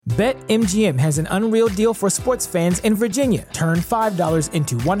BetMGM has an unreal deal for sports fans in Virginia. Turn $5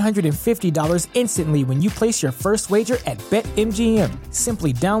 into $150 instantly when you place your first wager at BetMGM.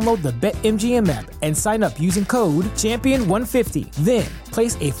 Simply download the BetMGM app and sign up using code Champion150. Then,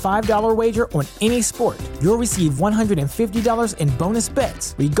 place a $5 wager on any sport. You'll receive $150 in bonus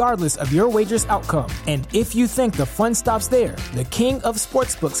bets, regardless of your wager's outcome. And if you think the fun stops there, the King of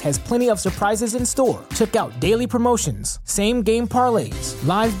Sportsbooks has plenty of surprises in store. Check out daily promotions, same-game parlays,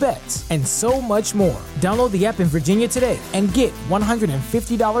 live bets, and so much more. Download the app in Virginia today and get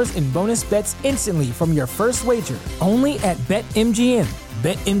 $150 in bonus bets instantly from your first wager. Only at BetMGM.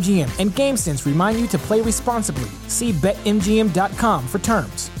 BetMGM and GameSense remind you to play responsibly. See BetMGM.com for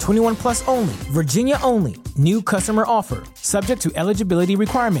terms. 21 plus only. Virginia only. New customer offer. Subject to eligibility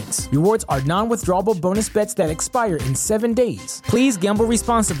requirements. Rewards are non-withdrawable bonus bets that expire in 7 days. Please gamble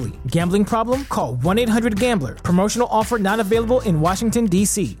responsibly. Gambling problem? Call 1-800-GAMBLER. Promotional offer not available in Washington,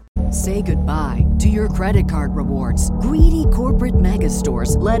 D.C. Say goodbye to your credit card rewards. Greedy corporate mega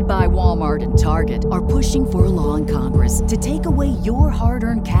stores, led by Walmart and Target, are pushing for a law in Congress to take away your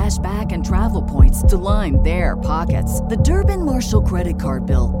hard-earned cash back and travel points to line their pockets. The Durbin-Marshall credit card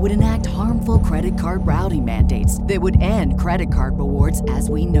bill would enact harmful credit card routing mandates that would end credit card rewards as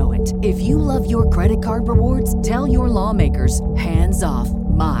we know it. If you love your credit card rewards, tell your lawmakers, hands off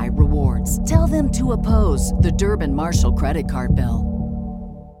my rewards. Tell them to oppose the Durbin-Marshall credit card bill.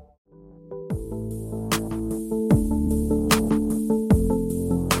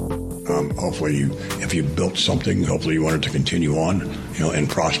 Hopefully, if you built something, hopefully you want it to continue on, and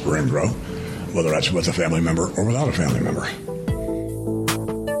prosper and grow, whether that's with a family member or without a family member.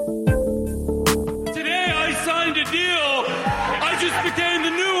 Today I signed a deal. I just became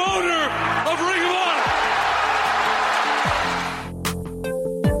the new owner of Ring of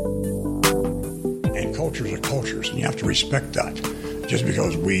Honor. And cultures are cultures, and you have to respect that. Just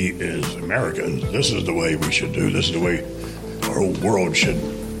because we as Americans, this is the way we should do, this is the way the whole world should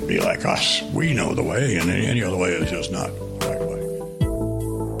be like us. We know the way, and any other way is just not the right way.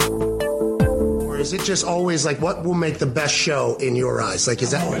 Or is it just always like, what will make the best show in your eyes? Like, is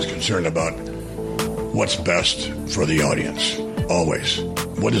that I'm always concerned about what's best for the audience? Always.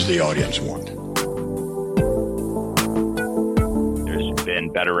 What does the audience want? There's been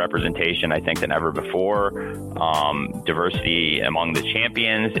better representation, I think, than ever before. Diversity among the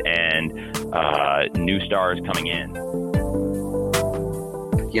champions and new stars coming in.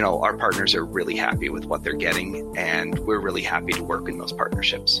 Our partners are really happy with what they're getting, and we're really happy to work in those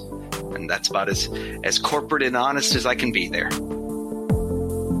partnerships. And that's about as corporate and honest as I can be there.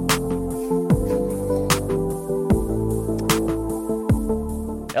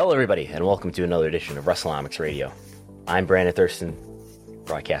 Hello, everybody, and welcome to another edition of WrestleNomics Radio. I'm Brandon Thurston,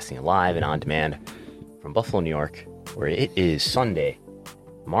 broadcasting live and on demand from Buffalo, New York, where it is Sunday,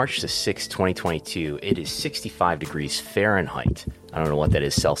 March the 6th, 2022. It is 65 degrees Fahrenheit. I don't know what that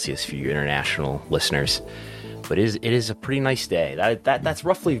is Celsius for you international listeners, but it is a pretty nice day. That's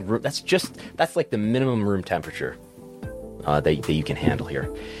roughly, that's like the minimum room temperature that you can handle here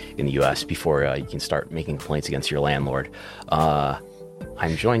in the U.S. before you can start making complaints against your landlord.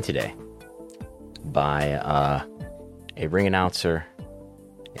 I'm joined today by a ring announcer,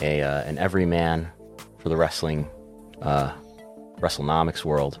 an everyman for the WrestleNomics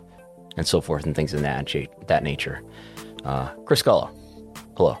world, and so forth, and things of that nature. Chris Gullo.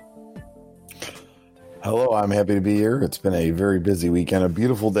 Hello. Hello, I'm happy to be here. It's been a very busy weekend. A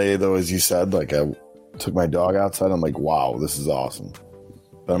beautiful day, though, as you said. Like, I took my dog outside. I'm like, wow, this is awesome.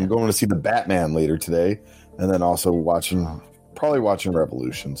 But I'm going to see the Batman later today, and then also probably watching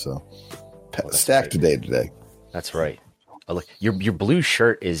Revolution. So, stacked today. That's right. Look, your blue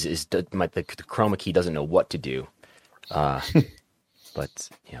shirt is the chroma key doesn't know what to do. But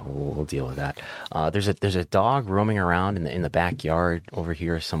yeah, we'll deal with that. There's a dog roaming around in the backyard over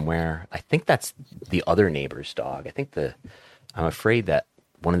here somewhere. I think that's the other neighbor's dog. I'm afraid that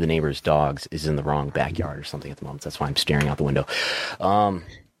one of the neighbor's dogs is in the wrong backyard or something at the moment. That's why I'm staring out the window.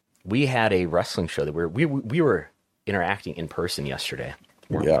 We had a wrestling show that we were interacting in person yesterday.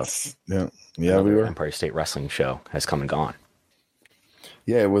 Yes. Yeah, we were. Empire State Wrestling show has come and gone.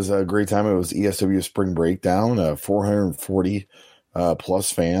 Yeah, it was a great time. It was ESW Spring Breakdown. 440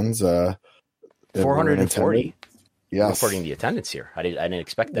 plus fans. 440. Yeah, reporting the attendance here. I didn't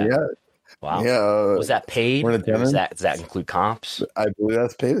expect that. Yeah. Wow. Yeah. Was that paid? Does that include comps? I believe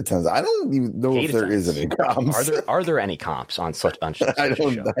that's paid attendance. I don't even know if there is any comps. Are there any comps on such a show? I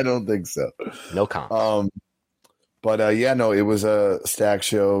don't think so. No comps. But it was a stack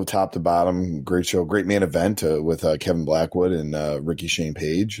show, top to bottom. Great show, great main event with Kevin Blackwood and Ricky Shane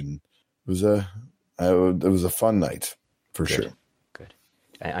Page, and it was a fun night for sure. Good.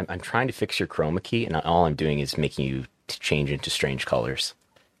 I'm trying to fix your chroma key, and all I'm doing is making you change into strange colors.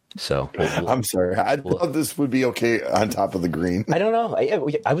 So I'm sorry. I thought this would be okay on top of the green. I don't know.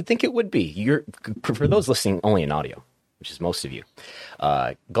 I would think it would be. For those listening only in audio, which is most of you,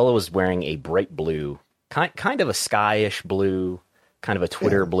 Gullo was wearing a bright blue, kind of a skyish blue, kind of a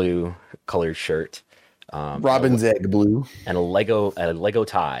Twitter blue colored shirt. Robin's egg blue. And a Lego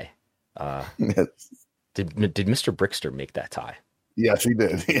tie. Yes. Did Mr. Brickster make that tie? Yes, he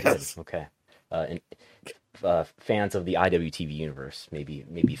did. Yes. Okay. And fans of the IWTV universe may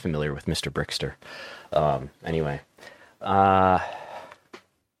be familiar with Mr. Brickster. Anyway, I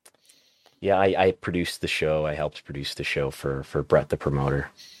produced the show. I helped produce the show for Brett, the promoter.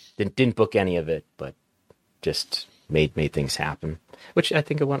 Didn't book any of it, but just made things happen, which I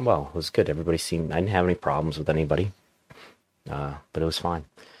think it went well. It was good. Everybody seemed, I didn't have any problems with anybody, but it was fine.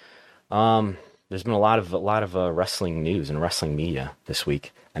 There's been a lot of wrestling news and wrestling media this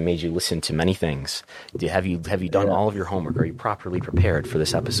week. I made you listen to many things. Have you done all of your homework? Are you properly prepared for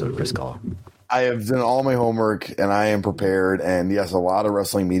this episode, Chris Gullo? I have done all my homework and I am prepared. And yes, a lot of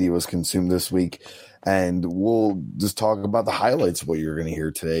wrestling media was consumed this week. And we'll just talk about the highlights of what you're going to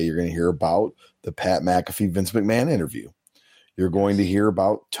hear today. You're going to hear about the Pat McAfee Vince McMahon interview. You're going to hear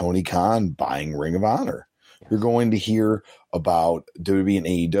about Tony Khan buying Ring of Honor. You're going to hear about WWE and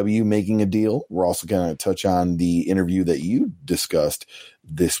AEW making a deal. We're also going to touch on the interview that you discussed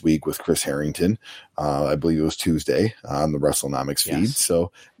this week with Chris Harrington. I believe it was Tuesday on the WrestleNomics feed. Yes.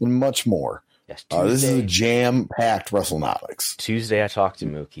 So, and much more. Yes, this is a jam-packed WrestleNomics. Tuesday, I talked to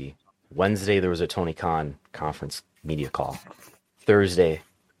Mookie. Wednesday, there was a Tony Khan conference media call. Thursday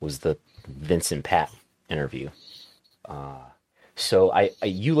was the Vince and Pat interview. So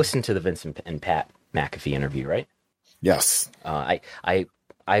you listened to the Vince and Pat McAfee interview, right? Yes. I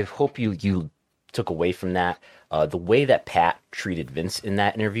hope you took away from that. The way that Pat treated Vince in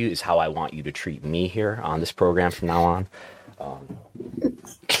that interview is how I want you to treat me here on this program from now on.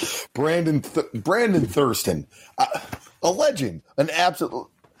 Brandon Thurston, a legend, an absolute.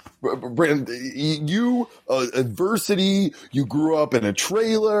 Brandon, you adversity. You grew up in a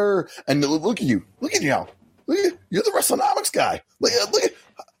trailer, and look at you now. You're the WrestleNomics guy. Look at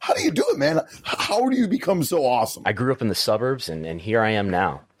how do you do it, man? How do you become so awesome? I grew up in the suburbs, and here I am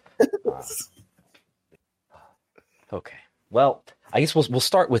now. Okay. Well, I guess we'll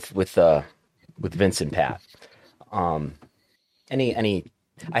start with Vince and Pat. I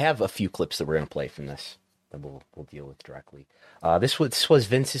have a few clips that we're going to play from this that we'll deal with directly. This was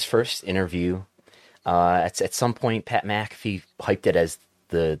Vince's first interview. At some point, Pat McAfee hyped it as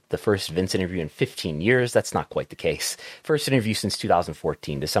the first Vince interview in 15 years. That's not quite the case. First interview since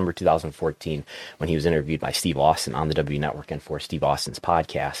 2014, December 2014, when he was interviewed by Steve Austin on the W Network and for Steve Austin's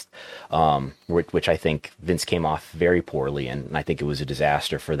podcast, which I think Vince came off very poorly, and I think it was a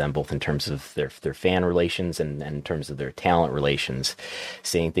disaster for them, both in terms of their fan relations and in terms of their talent relations,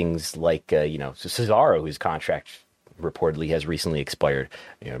 saying things like, Cesaro, whose contract reportedly has recently expired,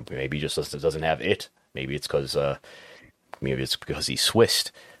 maybe just doesn't have it. Maybe it's because he's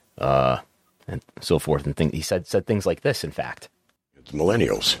Swissed, and so forth. And he said things like this. In fact, it's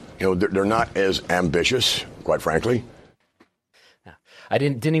millennials. They're not as ambitious, quite frankly. I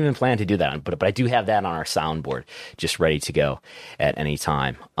didn't even plan to do that, but I do have that on our soundboard, just ready to go at any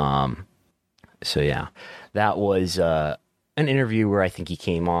time. So yeah, that was an interview where I think he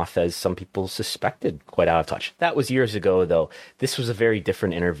came off, as some people suspected, quite out of touch. That was years ago, though. This was a very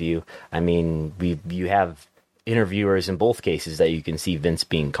different interview. I mean, you have interviewers in both cases that you can see Vince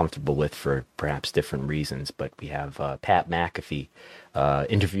being comfortable with for perhaps different reasons, but we have Pat McAfee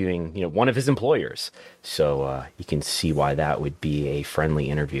interviewing one of his employers, so you can see why that would be a friendly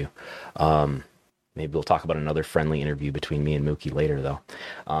interview. Maybe we'll talk about another friendly interview between me and Mookie later, though.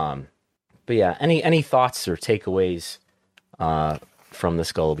 But yeah, any thoughts or takeaways from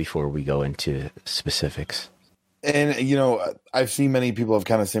this goal before we go into specifics? And, I've seen many people have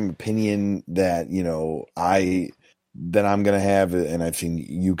kind of same opinion that, I'm going to have, and I've seen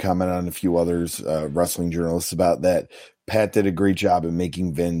you comment on a few others, wrestling journalists, about that. Pat did a great job in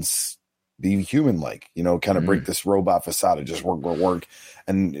making Vince be human-like, kind of break this robot facade of just work,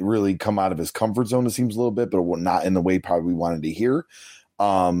 and really come out of his comfort zone, it seems a little bit, but not in the way probably we wanted to hear.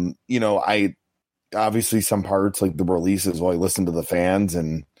 I obviously some parts like the releases, I listened to the fans,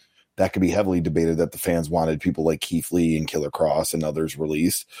 and that could be heavily debated that the fans wanted people like Keith Lee and Killer Cross and others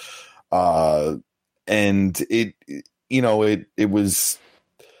released. And it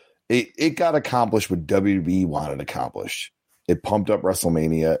got accomplished what WWE wanted accomplished. It pumped up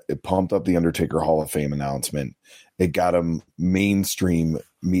WrestleMania. It pumped up the Undertaker Hall of Fame announcement. It got a mainstream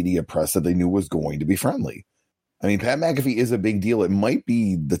media press that they knew was going to be friendly. I mean, Pat McAfee is a big deal. It might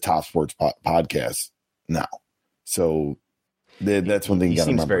be the top sports podcast now. So that's one thing you got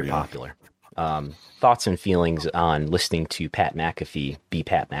to remember. He seems very popular. Thoughts and feelings on listening to Pat McAfee be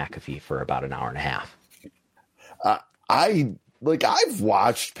Pat McAfee for about an hour and a half? I've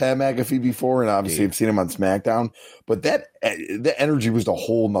watched Pat McAfee before, and obviously I've seen him on SmackDown, but that energy was a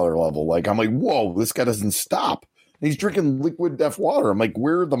whole nother level. Like, I'm like, whoa, this guy doesn't stop. And he's drinking liquid death water. I'm like,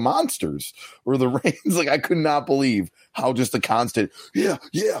 where are the monsters or the rains? Like, I could not believe how just the constant, yeah.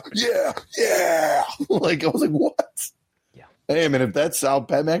 Like, I was like, what? Yeah. Hey, man, if that's how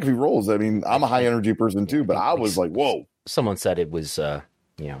Pat McAfee rolls, I mean, I'm a high energy person too, but I was like, whoa. Someone said it was,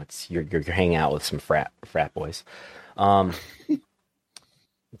 it's you're hanging out with some frat boys. There's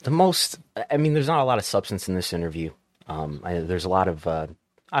not a lot of substance in this interview. There's a lot of,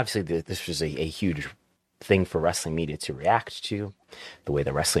 obviously this was a huge thing for wrestling media to react to. The way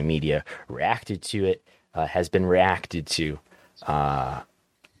the wrestling media reacted to it has been reacted to.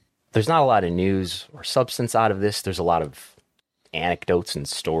 There's not a lot of news or substance out of this. There's a lot of anecdotes and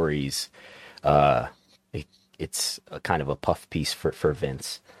stories. It's a kind of a puff piece for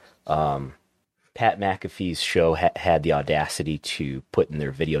Vince. Pat McAfee's show had the audacity to put in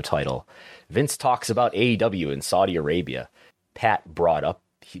their video title, Vince talks about AEW in Saudi Arabia. Pat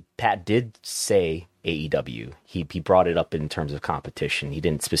did say AEW. He brought it up in terms of competition. He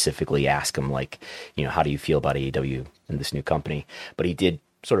didn't specifically ask him, how do you feel about AEW and this new company? But he did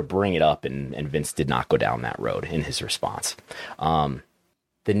sort of bring it up, and Vince did not go down that road in his response. The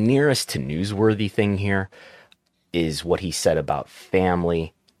nearest to newsworthy thing here is what he said about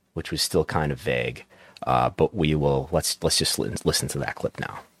family, which was still kind of vague. But let's just listen to that clip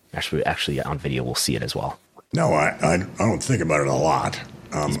now. Actually, on video, we'll see it as well. No, I don't think about it a lot.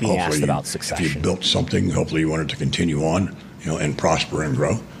 He's being asked about succession. If you built something, hopefully you want it to continue on, and prosper and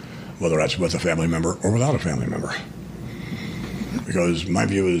grow, whether that's with a family member or without a family member. Because my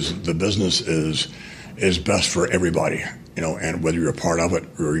view is the business is best for everybody, and whether you're a part of it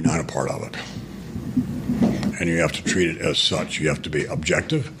or you're not a part of it. And you have to treat it as such. You have to be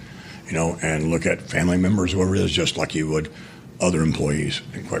objective, and look at family members, whoever it is, just like you would other employees.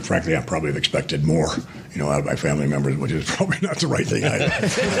 And quite frankly, I probably have expected more, out of my family members, which is probably not the right thing either.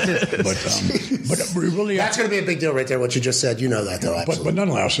 but we really that's going to be a big deal right there. What you just said, that though. But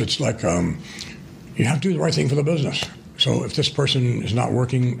nonetheless, it's like you have to do the right thing for the business. So if this person is not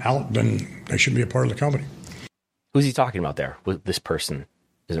working out, then they shouldn't be a part of the company. Who's he talking about there? This person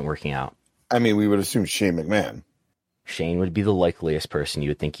isn't working out. I mean, we would assume Shane McMahon. Shane would be the likeliest person you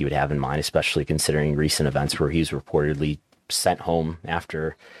would think you would have in mind, especially considering recent events where he's reportedly sent home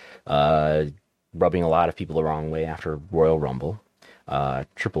after rubbing a lot of people the wrong way after Royal Rumble.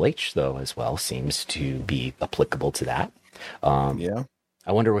 Triple H, though, as well, seems to be applicable to that. Yeah.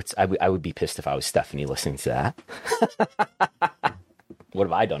 I wonder I would be pissed if I was Stephanie listening to that. What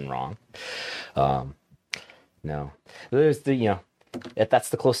have I done wrong? No. There's that's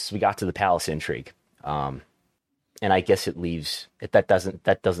the closest we got to the Palace intrigue. And I guess it leaves that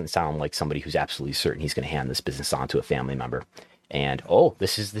doesn't sound like somebody who's absolutely certain he's going to hand this business on to a family member. And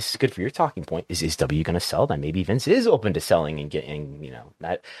this is good for your talking point. Is W going to sell? Then maybe Vince is open to selling and getting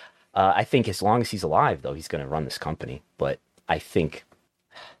that. I think as long as he's alive, though, he's going to run this company. But I think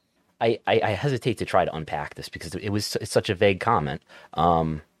I hesitate to try to unpack this because it's such a vague comment.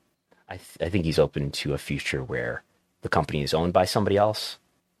 I think he's open to a future where the company is owned by somebody else.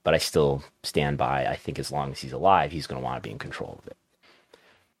 But I still stand by, I think as long as he's alive, he's going to want to be in control of it.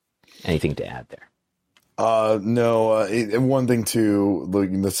 Anything to add there? No. One thing too,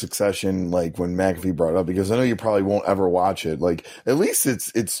 the Succession, like when McAfee brought it up, because I know you probably won't ever watch it. Like at least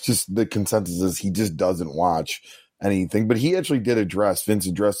it's just the consensus is he just doesn't watch anything. But he actually did Vince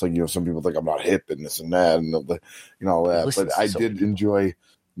addressed some people think I'm not hip and this and that and all that. But I did enjoy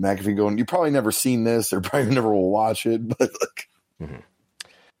McAfee going, you probably never seen this or probably never will watch it, but like. Mm-hmm.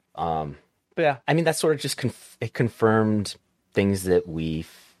 But yeah, I mean, that sort of just it confirmed things that we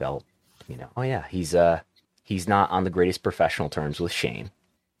felt, oh yeah, he's not on the greatest professional terms with Shane.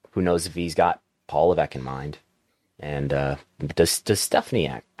 Who knows if he's got Paul Levesque in mind? And does Stephanie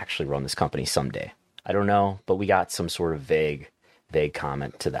actually run this company someday? I don't know, but we got some sort of vague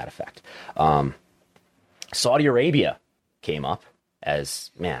comment to that effect. Saudi Arabia came up as,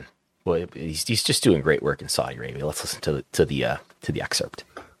 man, well, he's just doing great work in Saudi Arabia. Let's listen to the excerpt.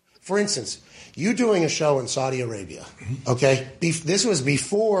 For instance, you doing a show in Saudi Arabia, okay? This was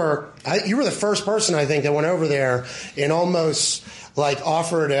before, you were the first person, I think, that went over there and almost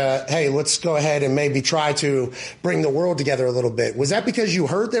offered, hey, let's go ahead and maybe try to bring the world together a little bit. Was that because you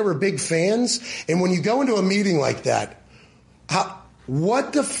heard there were big fans? And when you go into a meeting like that,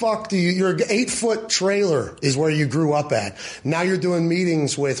 What the fuck do you, your 8-foot trailer is where you grew up at. Now you're doing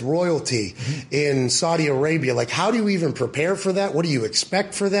meetings with royalty in Saudi Arabia. Like, how do you even prepare for that? What do you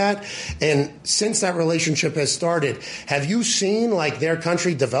expect for that? And since that relationship has started, have you seen like their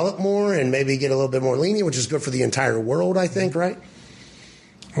country develop more and maybe get a little bit more lenient, which is good for the entire world, I think, right?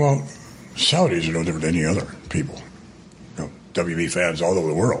 Well, Saudis are no different than any other people. You know, WB fans all over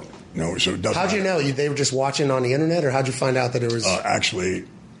the world. No, so it doesn't How'd you know? They were just watching on the internet, or how'd you find out that it was? Actually,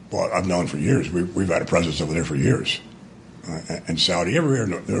 well, I've known for years. We've had a presence over there for years. And Saudi,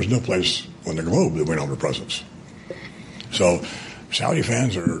 everywhere, there's no place on the globe that we don't have a presence. So Saudi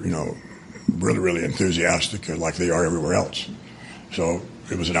fans are, really, really enthusiastic, like they are everywhere else. So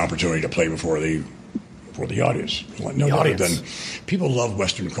it was an opportunity to play before the audience. No doubt than people love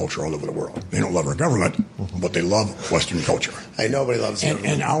Western culture all over the world. They don't love our government, but they love Western culture. Hey, nobody loves it.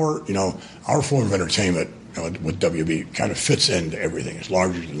 And our form of entertainment with WB kind of fits into everything. It's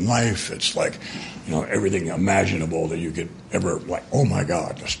larger than life. It's like, everything imaginable that you could ever, like, oh my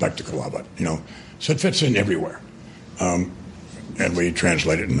God, the spectacle of it. So it fits in everywhere. And we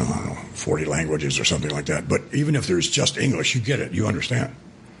translate it in, 40 languages or something like that. But even if there's just English, you get it. You understand.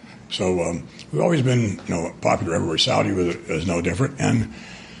 So we've always been, popular everywhere. Saudi is no different. And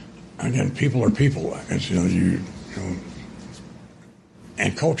again, people are people. It's,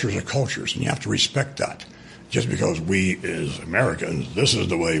 and cultures are cultures, and you have to respect that. Just because we, as Americans, this is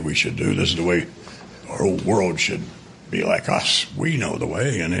the way we should do. This is the way our whole world should be like us. We know the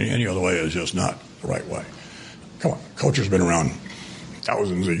way, and any other way is just not the right way. Come on, culture's been around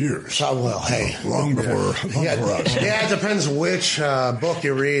thousands of years. Oh, well, hey. Long before us. Yeah, it depends which book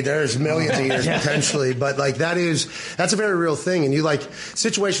you read. There's millions of years potentially. But, like, that's a very real thing. And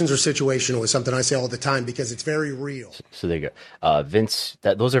situations are situational is something I say all the time because it's very real. So there you go. Vince,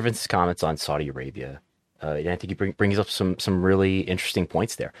 those are Vince's comments on Saudi Arabia. And I think he brings up some really interesting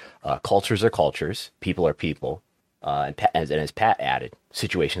points there. Cultures are cultures. People are people. And as Pat added,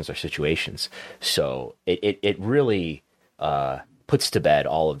 situations are situations. So it really puts to bed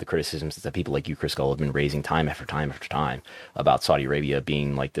all of the criticisms that people like you, Chris Gull, have been raising time after time after time about Saudi Arabia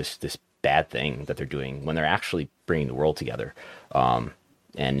being like this bad thing that they're doing when they're actually bringing the world together. And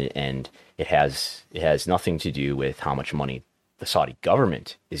it has nothing to do with how much money the Saudi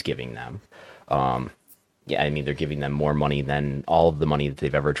government is giving them. Yeah, I mean, they're giving them more money than all of the money that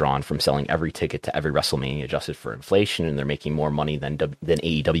they've ever drawn from selling every ticket to every WrestleMania adjusted for inflation, and they're making more money than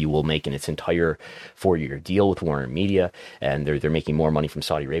AEW will make in its entire 4-year deal with Warner Media, and they're making more money from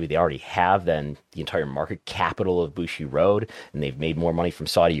Saudi Arabia. They already have then the entire market capital of Bushiroad, and they've made more money from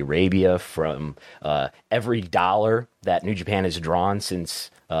Saudi Arabia from every dollar that New Japan has drawn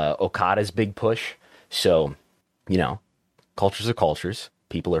since Okada's big push. So, cultures are cultures,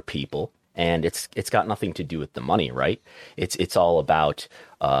 people are people. And it's got nothing to do with the money, right? It's all about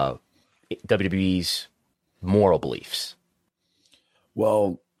WWE's moral beliefs.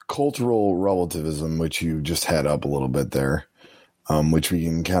 Well, cultural relativism, which you just had up a little bit there, which we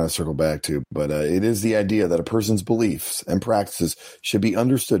can kind of circle back to. But it is the idea that a person's beliefs and practices should be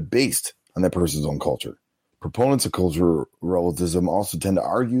understood based on that person's own culture. Proponents of cultural relativism also tend to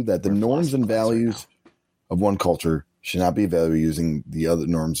argue that the norms and values of one culture should not be valued using the other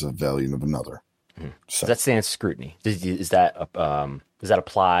norms of value of another. Mm-hmm. So that stands scrutiny. Does that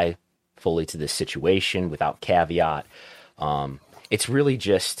apply fully to this situation without caveat? It's really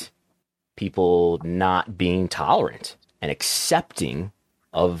just people not being tolerant and accepting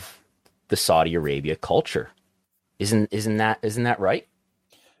of the Saudi Arabia culture. Isn't that right?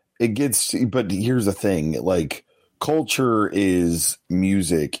 It gets, but here's the thing, like, culture is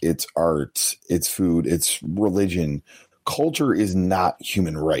music, it's art, it's food, it's religion. Culture is not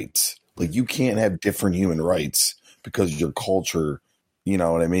human rights. Like, you can't have different human rights because your culture, you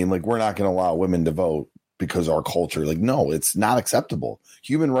know what I mean? Like, we're not going to allow women to vote because our culture, like, no, it's not acceptable.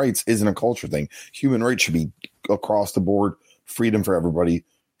 Human rights isn't a culture thing. Human rights should be across the board, freedom for everybody,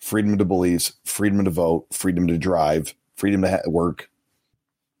 freedom to beliefs, freedom to vote, freedom to drive, freedom to work.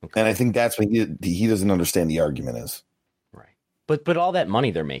 Okay. And I think that's what he doesn't understand the argument is. Right. But all that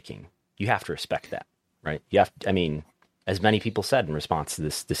money they're making, you have to respect that, right? You have to, I mean, as many people said in response to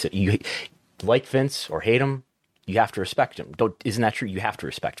this, you like Vince or hate him, you have to respect him. Isn't that true? You have to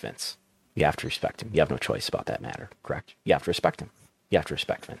respect Vince. You have to respect him. You have no choice about that matter, correct? You have to respect him. You have to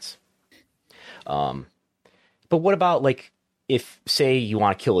respect Vince. But what about, like, if, say, you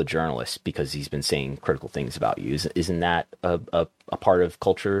want to kill a journalist because he's been saying critical things about you, isn't that a part of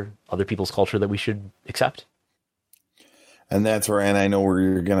culture, other people's culture, that we should accept? And that's where, and I know where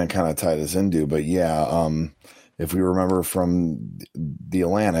you're going to kind of tie this into, but yeah, if we remember from the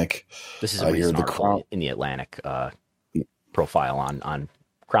Atlantic, this is a recent article in the Atlantic. profile on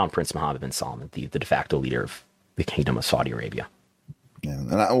Crown Prince Mohammed bin Salman, the de facto leader of the Kingdom of Saudi Arabia. Yeah,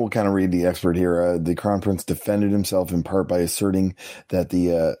 and I will kind of read the expert here. The Crown Prince defended himself in part by asserting that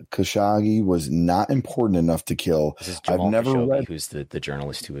the Khashoggi was not important enough to kill. This is Jamal Khashoggi, who's the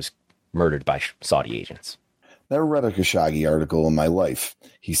journalist who was murdered by Saudi agents. Never read a Khashoggi article in my life,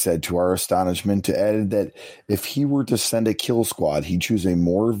 he said to our astonishment, to add that if he were to send a kill squad, he'd choose a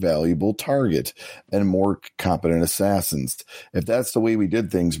more valuable target and more competent assassins. If that's the way we did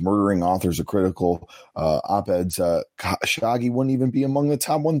things, murdering authors of critical op-eds, Khashoggi wouldn't even be among the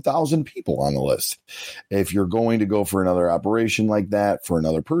top 1,000 people on the list. If you're going to go for another operation like that for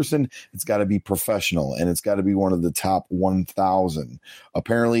another person, it's got to be professional, and it's got to be one of the top 1,000.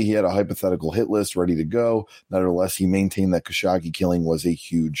 Apparently, he had a hypothetical hit list ready to go. Nevertheless, he maintained that Khashoggi killing was a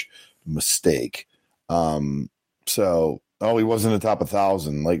huge mistake. He wasn't a top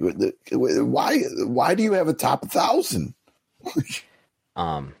 1,000. Like, why do you have a top 1,000? Do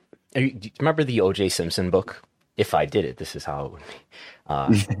you remember the O.J. Simpson book? If I Did It, this is how it would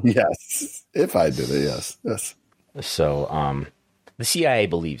be. Yes. If I did it, yes. So the CIA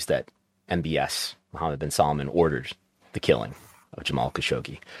believes that MBS, Mohammed bin Salman, ordered the killing of Jamal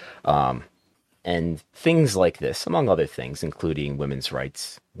Khashoggi. And things like this, among other things, including women's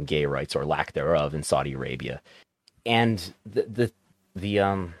rights, gay rights, or lack thereof in Saudi Arabia. And the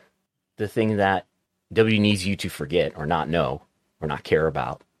thing that W needs you to forget or not know or not care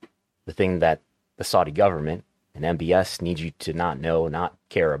about, the thing that the Saudi government and MBS needs you to not know, not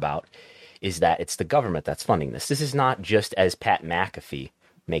care about, is that it's the government that's funding this. This is not just, as Pat McAfee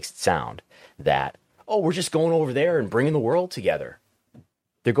makes it sound, that, we're just going over there and bringing the world together.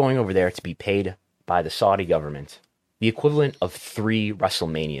 They're going over there to be paid by the Saudi government the equivalent of 3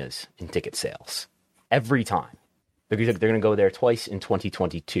 WrestleManias in ticket sales every time. They're going to go there twice in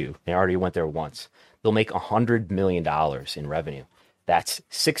 2022. They already went there once. They'll make $100 million in revenue. That's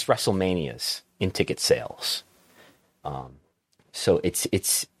 6 WrestleManias in ticket sales. So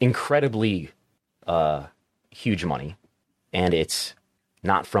it's incredibly huge money, and it's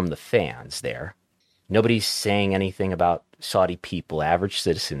not from the fans there. Nobody's saying anything about Saudi people, average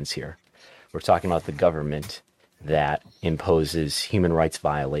citizens here. We're talking about the government that imposes human rights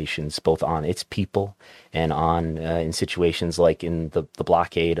violations both on its people and on in situations like in the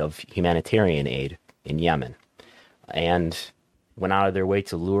blockade of humanitarian aid in Yemen, and went out of their way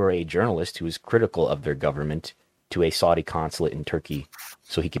to lure a journalist who was critical of their government to a Saudi consulate in Turkey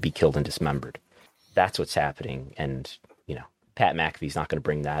so he could be killed and dismembered. That's what's happening, and Pat McAfee's not going to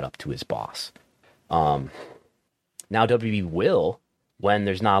bring that up to his boss. Now WB will, when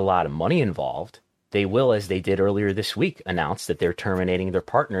there's not a lot of money involved, they will, as they did earlier this week, announce that they're terminating their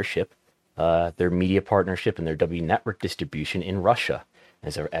partnership, their media partnership and their W network distribution in Russia.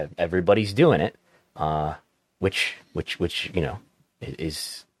 As everybody's doing it, which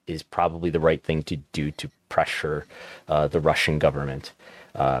is probably the right thing to do to pressure the Russian government,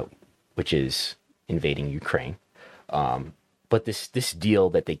 which is invading Ukraine. But this deal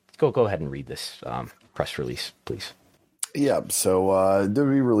that they go ahead and read this press release, please. Yeah, so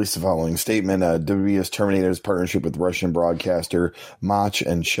WWE released the following statement. WWE has terminated its partnership with Russian broadcaster Mach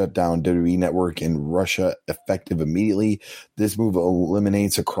and shut down WWE Network in Russia effective immediately. This move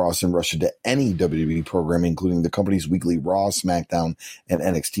eliminates a cross in Russia to any WWE program, including the company's weekly Raw, SmackDown, and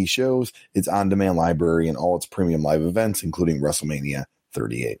NXT shows, its on-demand library, and all its premium live events, including WrestleMania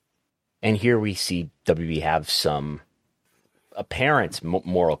 38. And here we see WWE have some apparent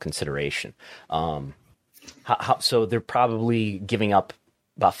moral consideration. So they're probably giving up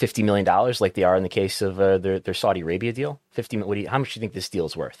about $50 million like they are in the case of their Saudi Arabia deal. How much do you think this deal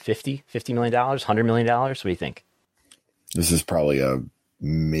is worth? $50 million, $100 million? What do you think? This is probably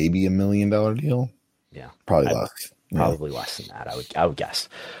maybe $1 million deal. Yeah, probably less. Probably less than that. I would guess.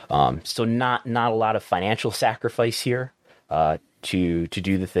 So not a lot of financial sacrifice here to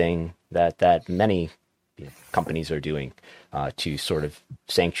do the thing that many companies are doing to sort of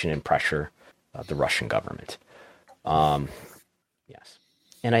sanction and pressure the Russian government. Yes.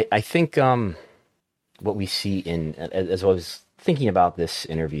 And I think what we see as I was thinking about this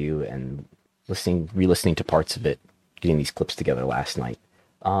interview and re-listening to parts of it, getting these clips together last night,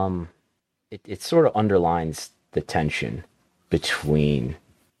 it sort of underlines the tension between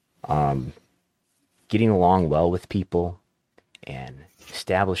getting along well with people and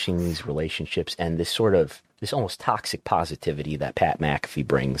establishing these relationships and this almost toxic positivity that Pat McAfee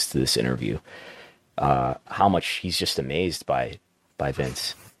brings to this interview. How much he's just amazed by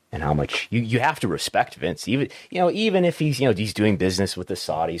Vince, and how much you have to respect Vince, even if he's doing business with the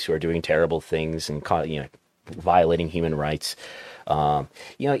Saudis who are doing terrible things and violating human rights.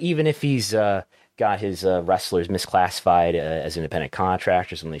 Even if he's going got his wrestlers misclassified as independent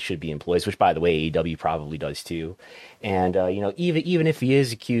contractors when they should be employees, which, by the way, AEW probably does too. And even if he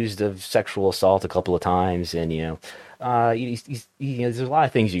is accused of sexual assault a couple of times, and he's there's a lot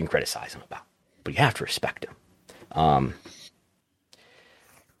of things you can criticize him about, but you have to respect him.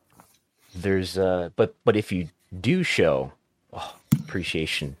 But if you do show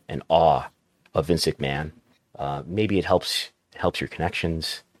appreciation and awe of Vince McMahon, maybe it helps your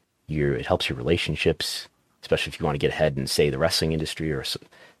connections, it helps your relationships, especially if you want to get ahead and say the wrestling industry or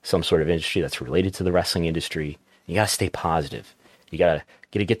some sort of industry that's related to the wrestling industry. You got to stay positive. You got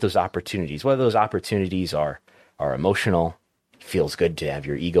to get those opportunities. Whether those opportunities are emotional, it feels good to have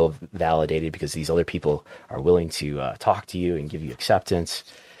your ego validated because these other people are willing to talk to you and give you acceptance.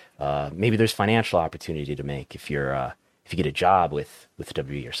 Maybe there's financial opportunity to make if you get a job with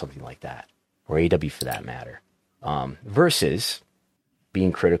WWE or something like that, or AEW for that matter, versus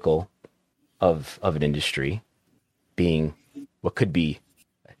being critical of an industry, being what could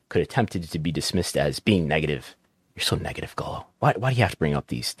attempted to be dismissed as being negative. You're so negative, Gullo. Why do you have to bring up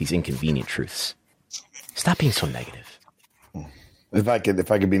these inconvenient truths? Stop being so negative. If I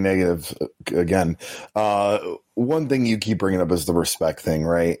could be negative again, one thing you keep bringing up is the respect thing,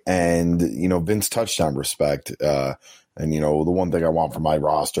 right? And Vince touched on respect, and the one thing I want from my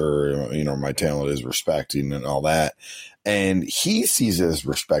roster, my talent is respect and all that. And he sees it as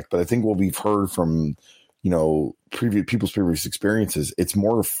respect, but I think what we've heard from people's previous experiences, it's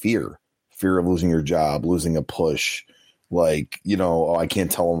more fear of losing your job, losing a push, I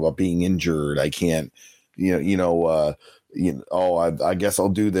can't tell them about being injured, I can't, I guess I'll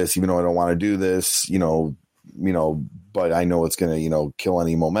do this even though I don't want to do this, but I know it's going to, kill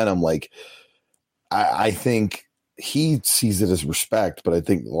any momentum. I think he sees it as respect, but I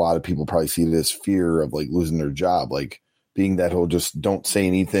think a lot of people probably see it as fear of losing their job, being that whole just don't say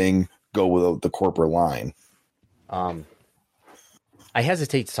anything, go with the corporate line. I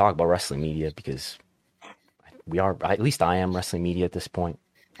hesitate to talk about wrestling media because at least I am wrestling media at this point.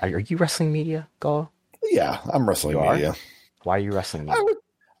 Are you wrestling media, Gullo? Yeah, I'm wrestling media. Why are you wrestling media?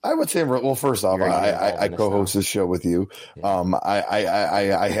 I would say, well, first off, I co-host this show with you. Yeah.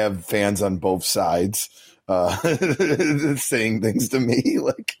 I have fans on both sides saying things to me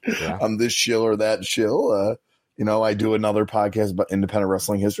I'm this shill or that shill. I do another podcast about independent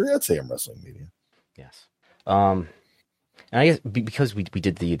wrestling history. I'd say I'm wrestling media. Yes. And I guess because we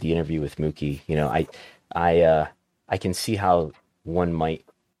did the interview with Mookie, I can see how one might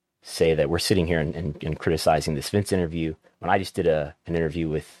say that we're sitting here and criticizing this Vince interview when I just did an interview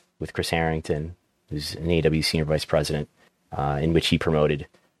with Chris Harrington, who's an AEW senior vice president, in which he promoted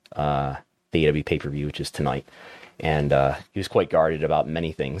the AEW pay-per-view, which is tonight. And he was quite guarded about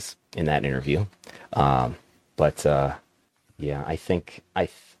many things in that interview. But I think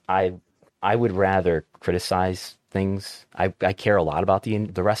I would rather criticize things. I care a lot about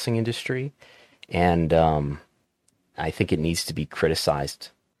the wrestling industry, and I think it needs to be criticized.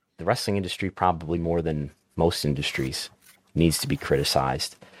 The wrestling industry, probably more than most industries, needs to be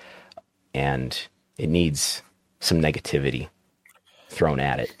criticized, and it needs some negativity thrown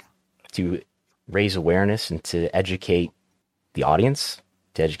at it to raise awareness and to educate the audience,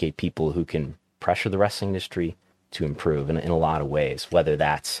 to educate people who can pressure the wrestling industry to improve in a lot of ways, whether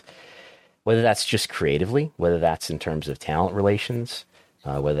that's just creatively, whether that's in terms of talent relations,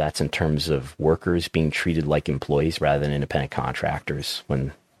 whether that's in terms of workers being treated like employees rather than independent contractors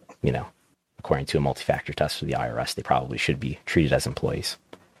when, according to a multi-factor test for the IRS, they probably should be treated as employees.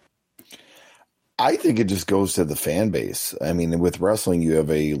 I think it just goes to the fan base. I mean, with wrestling, you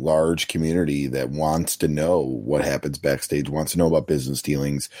have a large community that wants to know what happens backstage, wants to know about business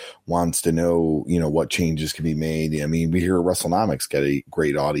dealings, wants to know, what changes can be made. I mean, we hear WrestleNomics get a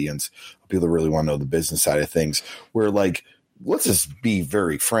great audience. People really want to know the business side of things. Where let's just be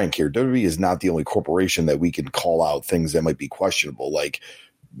very frank here. WWE is not the only corporation that we can call out things that might be questionable.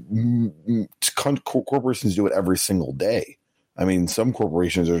 Corporations do it every single day. I mean, some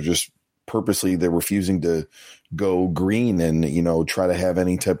corporations are just purposely, they're refusing to go green and, try to have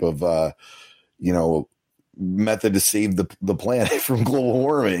any type of, method to save the planet from global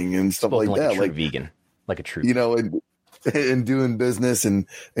warming and stuff like that. Vegan, like a true, and doing business in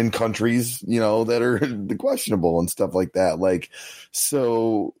countries, that are questionable and stuff like that.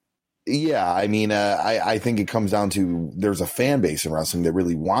 So yeah, I mean, I think it comes down to there's a fan base in wrestling that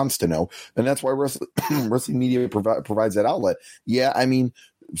really wants to know. And that's why wrestling media provides that outlet. Yeah. I mean,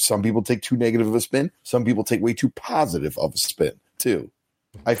 some people take too negative of a spin. Some people take way too positive of a spin too.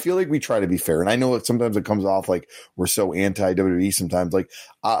 I feel like we try to be fair. And I know sometimes it comes off like we're so anti-WWE sometimes.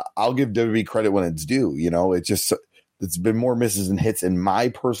 I'll give WWE credit when it's due. It's been more misses and hits in my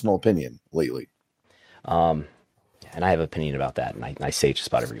personal opinion lately. And I have an opinion about that, and I say it just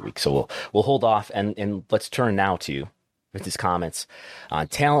about every week. So we'll hold off, and let's turn now to Vince's comments on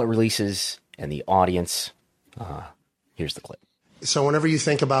talent releases and the audience. Here's the clip. So whenever you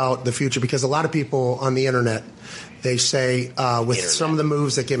think about the future, because a lot of people on the internet, they say with some of the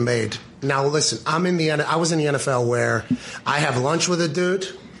moves that get made. Now listen, I was in the NFL where I have lunch with a dude.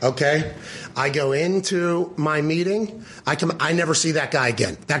 Okay, I go into my meeting. I never see that guy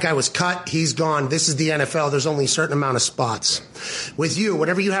again. That guy was cut. He's gone. This is the NFL. There's only a certain amount of spots. With you,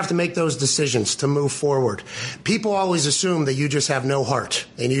 whenever you have to make those decisions to move forward, people always assume that you just have no heart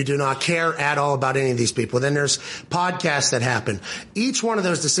and you do not care at all about any of these people. Then there's podcasts that happen. Each one of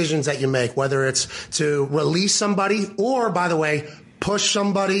those decisions that you make, whether it's to release somebody or, by the way, push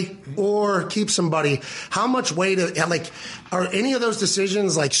somebody or keep somebody, how much weight, are any of those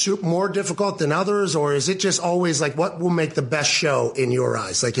decisions more difficult than others, or is it just always what will make the best show in your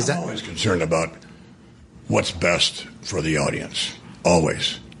eyes? I'm always concerned about what's best for the audience.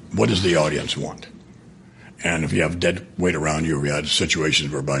 Always. What does the audience want? And if you have dead weight around you, or you had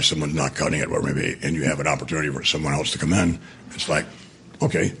situations whereby someone's not cutting it, and you have an opportunity for someone else to come in, it's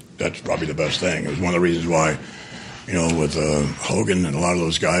okay, that's probably the best thing. It was one of the reasons why, with Hogan and a lot of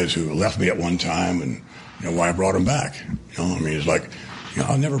those guys who left me at one time, and why I brought him back. It's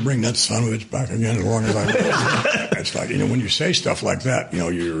I'll never bring that son of a bitch back again as long as I live. It's when you say stuff like that,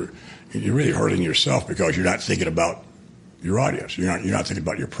 you're really hurting yourself because you're not thinking about your audience. You're not thinking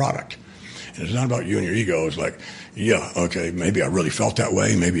about your product. And it's not about you and your ego. It's okay, maybe I really felt that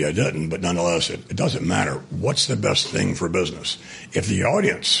way, maybe I didn't, but nonetheless, it doesn't matter. What's the best thing for business? If the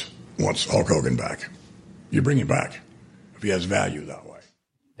audience wants Hulk Hogan back, you bring him back if he has value that way.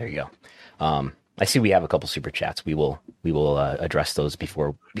 There you go. I see we have a couple super chats. We will address those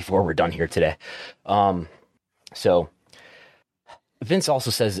before we're done here today. So Vince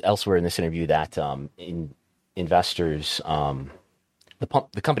also says elsewhere in this interview that investors,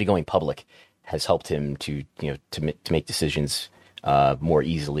 the company going public has helped him to make decisions more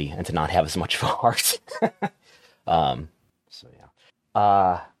easily and to not have as much of a heart.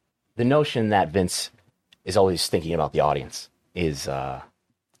 The notion that Vince is always thinking about the audience is,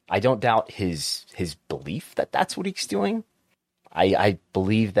 I don't doubt his belief that that's what he's doing. I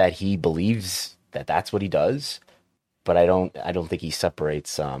believe that he believes that that's what he does, but I don't think he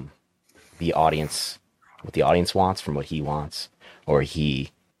separates the audience, what the audience wants from what he wants, or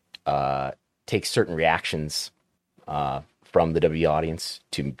he takes certain reactions from the WWE audience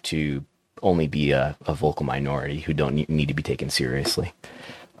to only be a vocal minority who don't need to be taken seriously.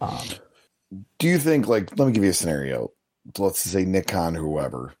 Do you think, let me give you a scenario. Let's say Nick Khan,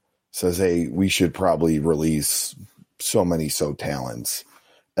 whoever, says, hey, we should probably release so many talents.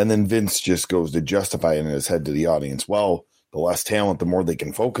 And then Vince just goes to justify it in his head to the audience. Well, the less talent, the more they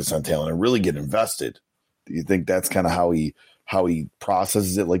can focus on talent and really get invested. Do you think that's kind of how he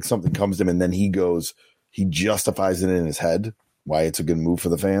processes it? Something comes to him and then he justifies it in his head, why it's a good move for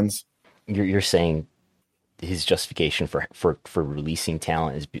the fans? You're saying his justification for releasing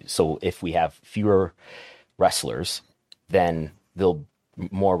talent is so if we have fewer wrestlers, then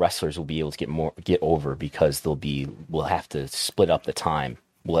more wrestlers will be able to get over because we'll have to split up the time.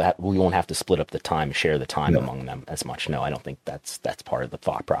 We won't have to split up the time, share the time among them as much. No, I don't think that's part of the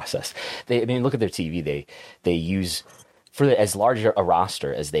thought process. Look at their TV. They use, for as large a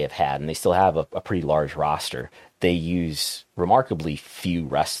roster as they have had, and they still have a pretty large roster, they use remarkably few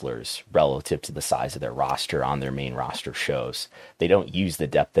wrestlers relative to the size of their roster on their main roster shows. They don't use the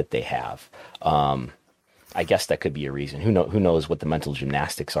depth that they have. I guess that could be a reason. Who knows what the mental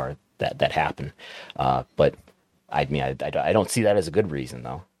gymnastics are that happen? But I don't see that as a good reason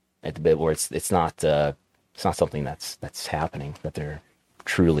though. At the bit where it's not something that's happening that they're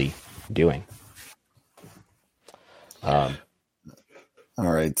truly doing. All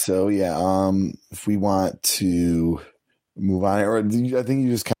right, so if we want to move on, or I think you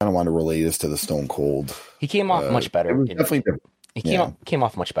just kind of want to relate us to the Stone Cold. He came off much better. Definitely different. He came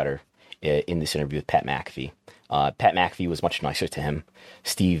off much better in this interview with Pat McAfee. Pat McAfee was much nicer to him.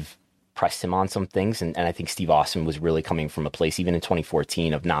 Steve pressed him on some things, and I think Steve Austin was really coming from a place, even in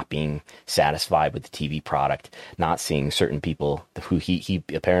 2014, of not being satisfied with the TV product, not seeing certain people who he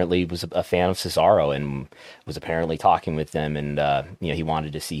apparently was a fan of Cesaro and was apparently talking with them, and he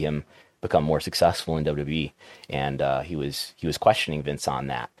wanted to see him become more successful in WWE, and he was questioning Vince on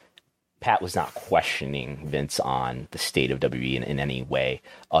that. Pat was not questioning Vince on the state of WWE in any way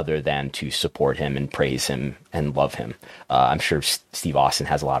other than to support him and praise him and love him. I'm sure Steve Austin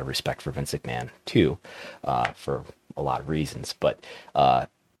has a lot of respect for Vince McMahon too, for a lot of reasons. But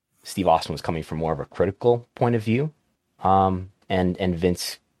Steve Austin was coming from more of a critical point of view, and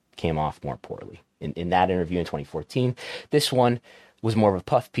Vince came off more poorly. in that interview in 2014. This one was more of a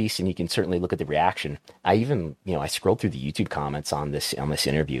puff piece, and you can certainly look at the reaction. I even, I scrolled through the YouTube comments on this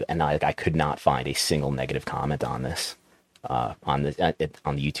interview, and I could not find a single negative comment on this, on the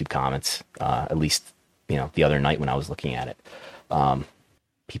YouTube comments. At least, the other night when I was looking at it,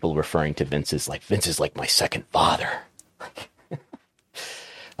 people referring to Vince is like my second father.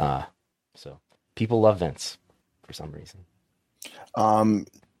 So people love Vince for some reason.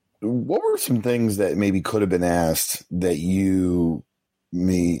 What were some things that maybe could have been asked that you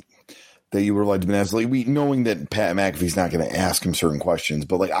were like to be asked? Like, knowing that Pat McAfee's not going to ask him certain questions,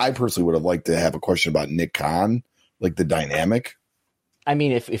 but like I personally would have liked to have a question about Nick Khan, like the dynamic. I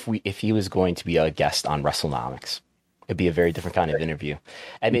mean, if he was going to be a guest on WrestleNomics, it'd be a very different kind of interview.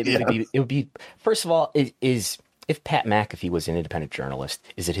 I mean, it would be first of all, if Pat McAfee was an independent journalist,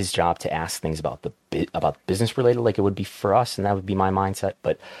 is it his job to ask things about business related, like it would be for us, and that would be my mindset.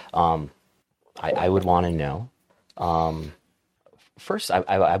 But I would want to know. First,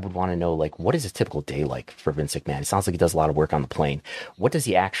 I would want to know, like, what is a typical day like for Vince McMahon? It sounds like he does a lot of work on the plane. What does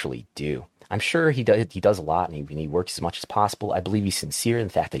he actually do? I'm sure he does a lot, and he works as much as possible. I believe he's sincere in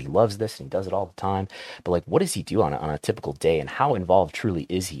the fact that he loves this and he does it all the time. But like, what does he do on a typical day, and how involved truly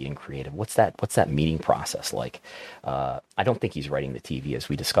is he in creative? What's that meeting process like? I don't think he's writing the TV, as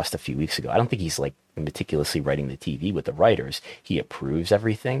we discussed a few weeks ago. I don't think he's like meticulously writing the TV with the writers. He approves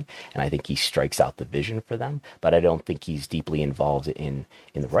everything, and I think he strikes out the vision for them. But I don't think he's deeply involved in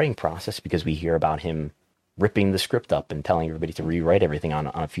the writing process, because we hear about him ripping the script up and telling everybody to rewrite everything on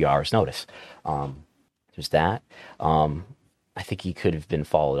a few hours' notice. There's that. I think he could have been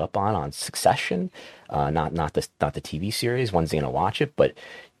followed up on Succession, not the TV series. When's he going to watch it? But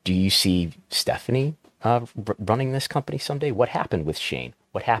do you see Stephanie running this company someday? What happened with Shane?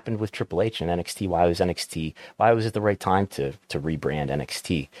 What happened with Triple H and NXT? Why was it the right time to rebrand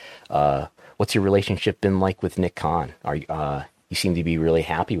NXT? What's your relationship been like with Nick Khan? You seem to be really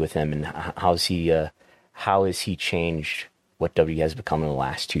happy with him, and how has he changed what WWE has become in the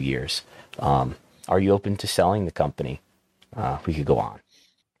last 2 years? Are you open to selling the company? We could go on.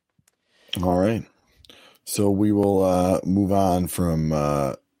 All right. So we will move on from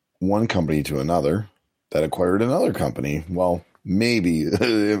one company to another that acquired another company. Well, maybe,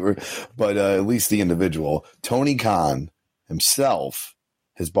 but at least the individual. Tony Khan himself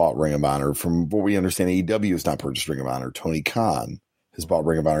has bought Ring of Honor. From what we understand, AEW has not purchased Ring of Honor. Tony Khan has bought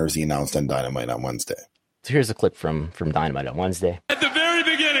Ring of Honor, as he announced on Dynamite on Wednesday. So here's a clip from Dynamite on Wednesday. At the very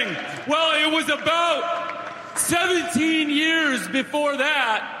beginning, well, it was about 17 years before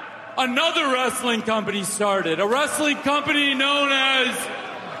that, another wrestling company started. A wrestling company known as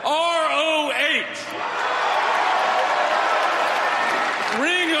ROH.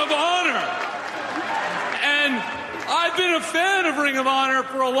 Ring of Honor. And I've been a fan of Ring of Honor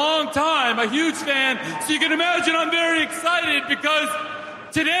for a long time, a huge fan. So you can imagine I'm very excited, because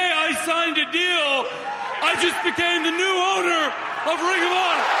today I signed a deal. I just became the new owner of Ring of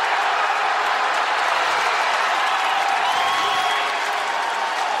Honor.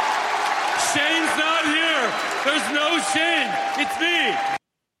 Shane's not here. There's no Shane. It's me.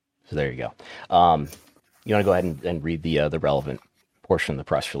 So there you go. You want to go ahead and read the relevant portion of the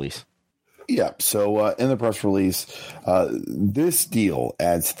press release? Yeah. So in the press release, this deal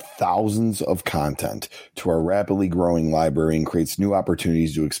adds thousands of content to our rapidly growing library and creates new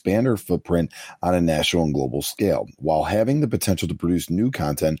opportunities to expand our footprint on a national and global scale, while having the potential to produce new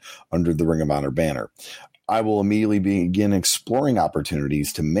content under the Ring of Honor banner. I will immediately begin exploring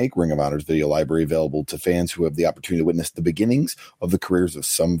opportunities to make Ring of Honor's video library available to fans who have the opportunity to witness the beginnings of the careers of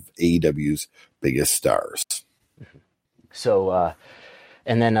some of AEW's biggest stars. So,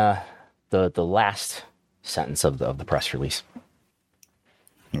 and then the last sentence of the press release.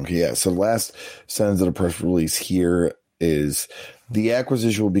 Okay, yeah. So the last sentence of the press release here is: the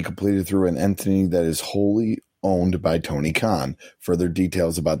acquisition will be completed through an entity that is wholly owned by Tony Khan. Further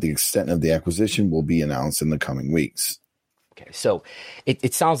details about the extent of the acquisition will be announced in the coming weeks. Okay, so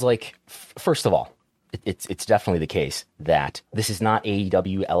it sounds like, first of all, it's definitely the case that this is not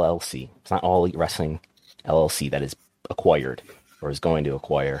AEW LLC. It's not All Elite Wrestling LLC that is acquired or is going to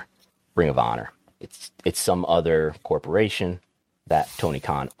acquire Ring of Honor. It's some other corporation that Tony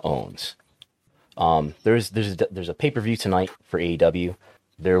Khan owns. There's a pay-per-view tonight for AEW.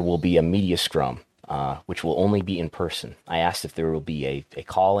 There will be a media scrum, which will only be in person. I asked if there will be a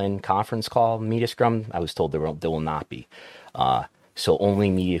call-in conference call media scrum. I was told there will not be. So only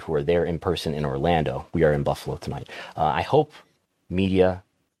media who are there in person in Orlando. We are in Buffalo tonight. I hope media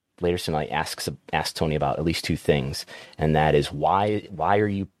later tonight asks Tony about at least two things, and that is why are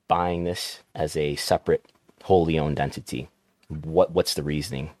you buying this as a separate, wholly owned entity? What's the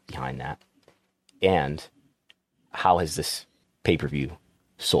reasoning behind that? and how has this pay-per-view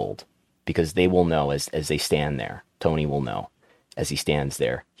sold? Because they will know as they stand there. Tony will know as he stands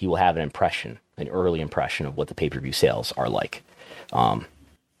there. He will have an early impression of what the pay-per-view sales are like.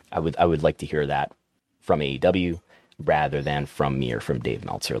 I would like to hear that from AEW rather than from me or from Dave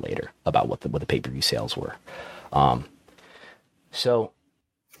Meltzer later about what the pay-per-view sales were. So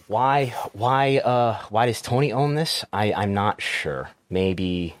why does Tony own this? I'm not sure.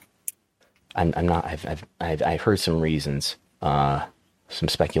 Maybe I'm not. I've heard some reasons, some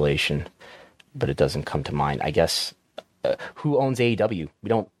speculation, but it doesn't come to mind. I guess who owns AEW? We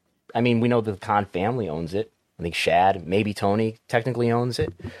don't. I mean, we know the Khan family owns it. I think Shad, maybe Tony technically owns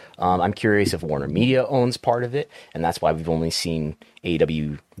it. I'm curious if Warner Media owns part of it, and that's why we've only seen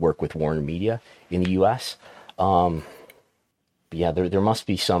AEW work with Warner Media in the U.S. But yeah, there must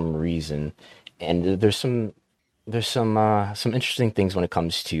be some reason, and there's some interesting things when it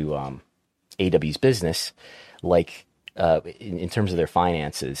comes to AEW's business, like in terms of their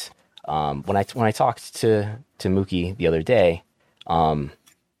finances. When I talked to Mookie the other day,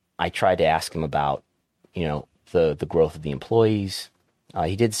 I tried to ask him about the growth of the employees.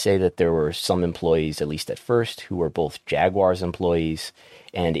 He did say that there were some employees, at least at first, who were both Jaguars employees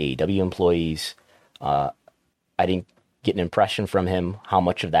and AEW employees. I didn't get an impression from him how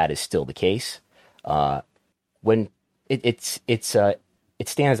much of that is still the case. When it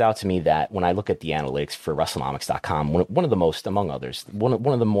stands out to me that when I look at the analytics for WrestleNomics.com, one of the most, among others, one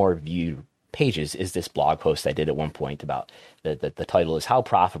of the more viewed pages is this blog post I did at one point about the title is "How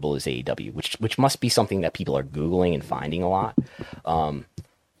Profitable is AEW," which must be something that people are Googling and finding a lot.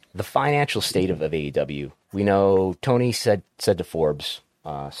 The financial state of AEW, we know Tony said to Forbes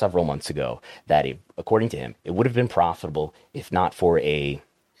several months ago that according to him, it would have been profitable if not for eight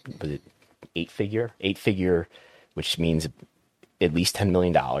figure, which means at least $10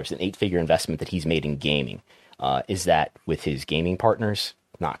 million, an 8-figure investment that he's made in gaming. Is that with his gaming partners?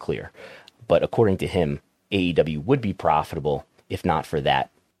 Not clear. But according to him, AEW would be profitable if not for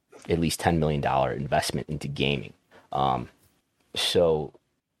that at least $10 million investment into gaming. So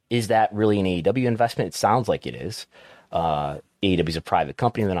is that really an AEW investment? It sounds like it is. AEW is a private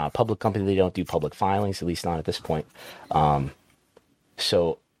company. They're not a public company. They don't do public filings, at least not at this point.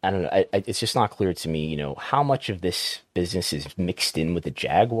 So I don't know. It's just not clear to me, how much of this business is mixed in with the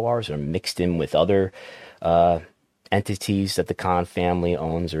Jaguars or mixed in with other entities that the Khan family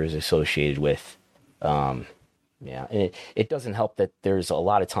owns or is associated with. And it doesn't help that there's a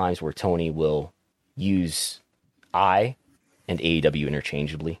lot of times where Tony will use I and AEW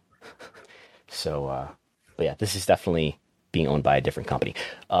interchangeably. So, but yeah, this is definitely being owned by a different company.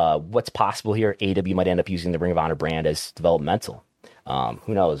 What's possible here? AEW might end up using the Ring of Honor brand as developmental.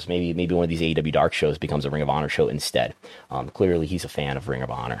 Who knows? Maybe one of these AEW Dark shows becomes a Ring of Honor show instead. Clearly, he's a fan of Ring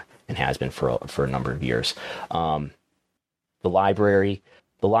of Honor and has been for a number of years. The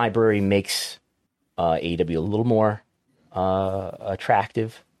library makes AEW a little more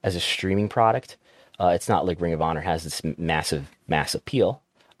attractive as a streaming product. It's not like Ring of Honor has this massive mass appeal.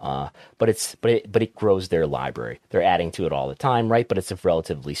 But it grows their library. They're adding to it all the time, right? But it's a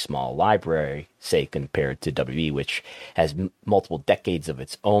relatively small library, say, compared to WWE, which has multiple decades of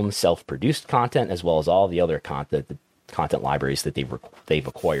its own self-produced content, as well as all the other content libraries that they've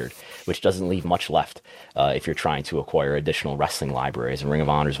acquired, which doesn't leave much left if you're trying to acquire additional wrestling libraries, and Ring of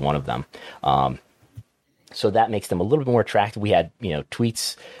Honor is one of them. So that makes them a little bit more attractive. We had,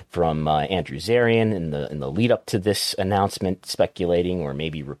 tweets from Andrew Zarian in the lead up to this announcement, speculating or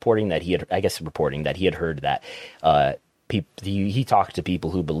maybe reporting that he had heard that he talked to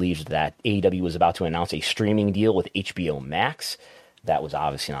people who believed that AEW was about to announce a streaming deal with HBO Max. That was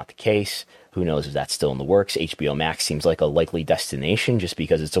obviously not the case. Who knows if that's still in the works? HBO Max seems like a likely destination just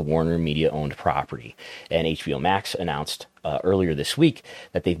because it's a Warner Media-owned property. And HBO Max announced earlier this week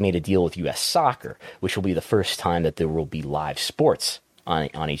that they've made a deal with U.S. Soccer, which will be the first time that there will be live sports on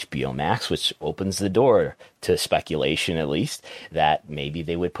HBO Max, which opens the door to speculation, at least, that maybe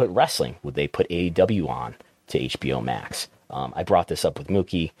they would put wrestling. Would they put AEW on to HBO Max? I brought this up with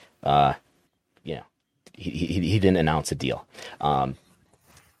Mookie. He didn't announce a deal.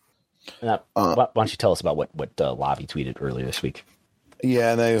 Why don't you tell us about what Lavi tweeted earlier this week?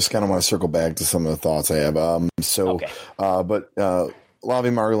 Yeah, and I just kind of want to circle back to some of the thoughts I have. But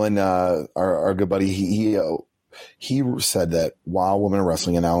Lavi Marlin, our good buddy, he said that while Women in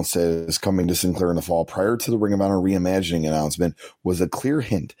Wrestling announced it is coming to Sinclair in the fall, prior to the Ring of Honor reimagining announcement, was a clear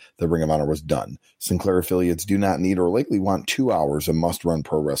hint that Ring of Honor was done. Sinclair affiliates do not need or likely want 2 hours of must-run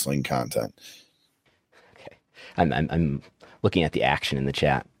pro wrestling content. Okay, I'm looking at the action in the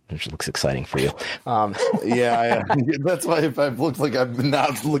chat. which looks exciting for you. Yeah. That's why if I've looked like I'm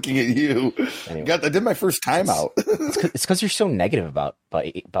not looking at you. Anyway. I did my first time out. It's because you're so negative about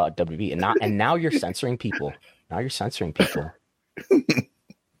WB, and now you're censoring people.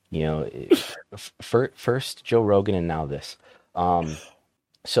 You know, first Joe Rogan and now this.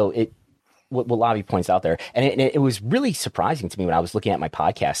 So what Lavi points out there, and it was really surprising to me when I was looking at my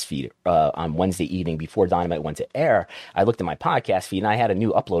podcast feed on Wednesday evening before Dynamite went to air. I looked at my podcast feed and I had a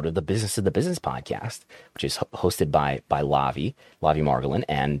new upload of the Business of the Business podcast, which is hosted by Lavi Margolin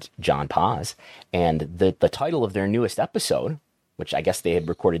and John Paz. And the title of their newest episode, which I guess they had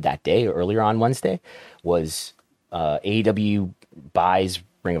recorded that day earlier on Wednesday, was AEW buys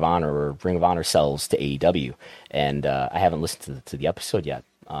Ring of Honor, or Ring of Honor sells to AEW. And I haven't listened to the episode yet.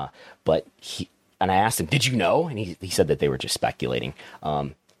 But I asked him, did you know? And he said that they were just speculating.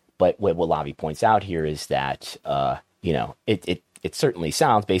 But what Lavi points out here is that, it certainly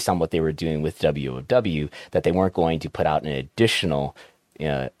sounds, based on what they were doing with WOW, that they weren't going to put out an additional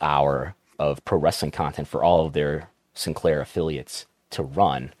hour of pro wrestling content for all of their Sinclair affiliates to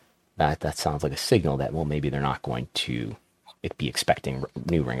run. That sounds like a signal that, well, maybe they're not going to be expecting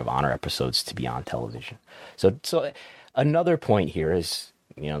new Ring of Honor episodes to be on television. So another point here is,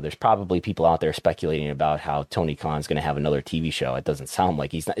 there's probably people out there speculating about how Tony Khan's going to have another TV show. It doesn't sound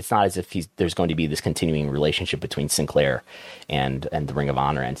like it's not as if there's going to be this continuing relationship between Sinclair and the Ring of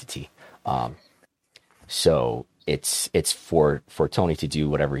Honor entity. So it's for Tony to do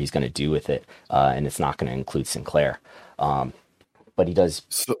whatever he's going to do with it, and it's not going to include Sinclair. But he does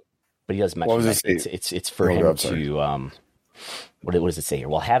mention that it's for him to what does it say here?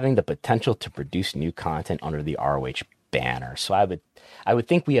 Well, having the potential to produce new content under the ROH banner. So I would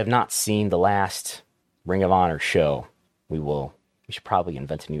think we have not seen the last Ring of Honor show. We should probably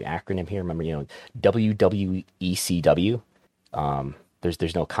invent a new acronym here. Remember, WWECW.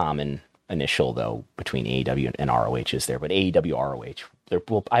 There's no common initial though between AEW and ROH, is there? But AEW ROH.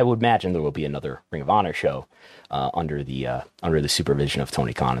 I would imagine there will be another Ring of Honor show under the supervision of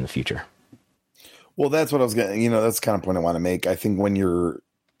Tony Khan in the future. Well, that's what I was going to, that's kind of point I want to make. I think when you're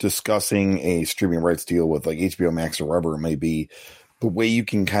discussing a streaming rights deal with like HBO Max or wherever it may be, the way you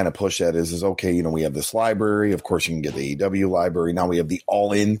can kind of push that is okay, we have this library. Of course, you can get the AEW library. Now we have the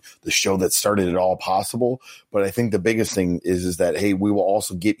All In, the show that started it all possible. But I think the biggest thing is that, hey, we will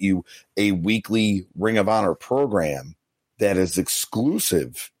also get you a weekly Ring of Honor program that is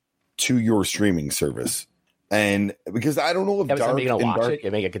exclusive to your streaming service. And because I don't know if Dark going to watch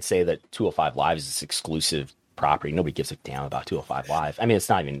it. I could say that 205 Live is this exclusive property. Nobody gives a damn about 205 Live. I mean, it's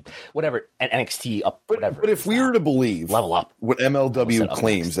not even whatever NXT up, whatever. But if we were to believe Level Up, what MLW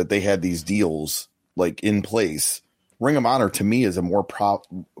claims that they had these deals like in place, Ring of Honor to me is a more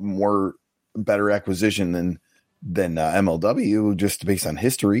better acquisition than MLW, just based on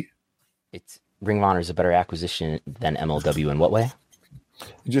history. It's Ring of Honor is a better acquisition than MLW in what way?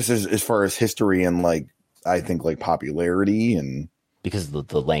 Just as far as history and I think popularity, and because of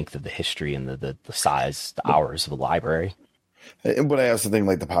the length of the history and the size, the hours of the library. But I also think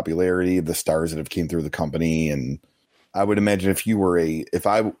the popularity, the stars that have came through the company, and I would imagine if you were a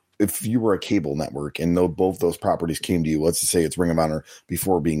cable network and both those properties came to you, let's just say it's Ring of Honor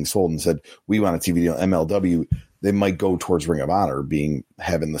before being sold, and said we want a TV deal MLW, they might go towards Ring of Honor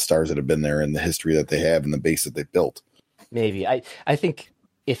having the stars that have been there and the history that they have and the base that they've built. Maybe I think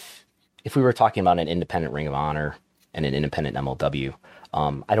if we were talking about an independent Ring of Honor and an independent MLW,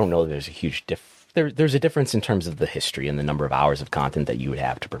 I don't know there's a huge there's a difference in terms of the history and the number of hours of content that you would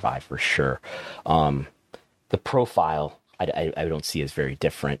have to provide for sure. The profile I don't see as very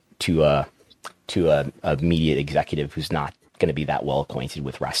different to a media executive who's not going to be that well acquainted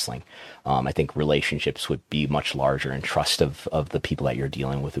with wrestling. I think relationships would be much larger, and trust of the people that you're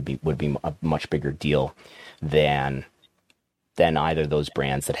dealing with would be a much bigger deal than either of those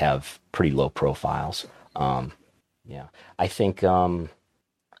brands that have pretty low profiles. Yeah, I think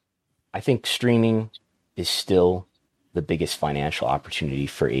streaming is still the biggest financial opportunity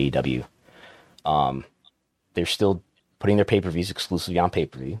for AEW. They're still putting their pay-per-views exclusively on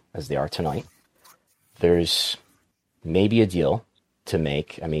pay-per-view, as they are tonight. There's maybe a deal to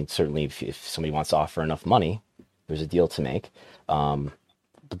make. I mean, certainly if somebody wants to offer enough money, there's a deal to make. But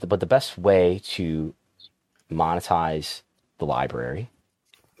the best way to monetize the library,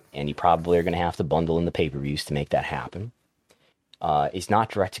 and you probably are going to have to bundle in the pay-per-views to make that happen, is not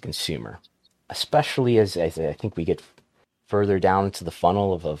direct to consumer, especially as I think we get further down into the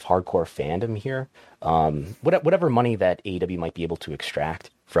funnel of hardcore fandom here. Whatever money that AEW might be able to extract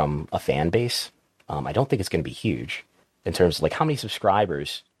from a fan base, I don't think it's going to be huge in terms of how many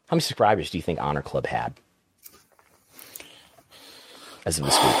subscribers do you think Honor Club had? as of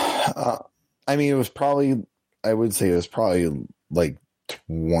this week? I mean, I would say it was probably like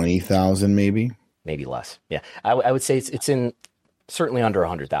 20,000, maybe less. Yeah, I would say it's in certainly under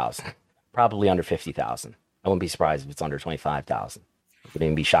 100,000, probably under 50,000. I wouldn't be surprised if it's under 25,000. I wouldn't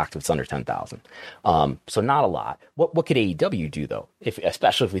even be shocked if it's under 10,000. So not a lot. What could AEW do though?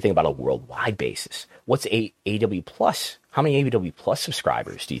 Especially if we think about a worldwide basis, what's AEW Plus? How many AEW Plus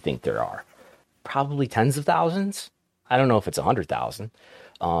subscribers do you think there are? Probably tens of thousands. I don't know if it's 100,000.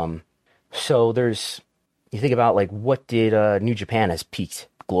 So you think about like what did New Japan has peaked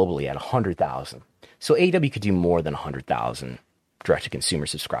globally at 100,000. So AEW could do more than 100,000 direct-to-consumer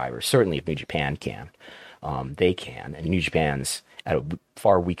subscribers. Certainly if New Japan can, they can. And New Japan's at a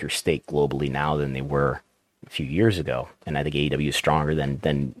far weaker state globally now than they were a few years ago. And I think AEW is stronger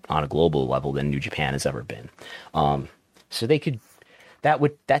than on a global level than New Japan has ever been. So they could,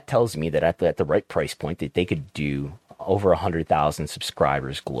 that tells me that at the right price point that they could do over 100,000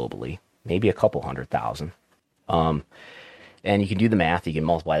 subscribers globally, maybe a couple 100,000. And you can do the math. You can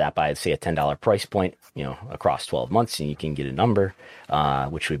multiply that by, say, a $10 price point, across 12 months, and you can get a number,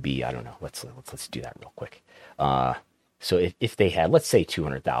 which would be, I don't know. Let's do that real quick. So if they had, let's say,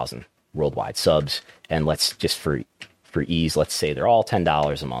 200,000 worldwide subs, and let's just for ease, let's say they're all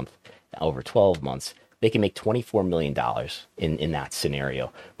 $10 a month over 12 months, they can make $24 million in that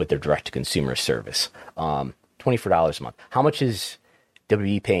scenario with their direct-to-consumer service. $24 a month. How much is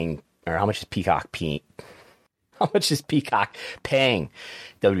WWE paying, or how much is Peacock paying? How much is Peacock paying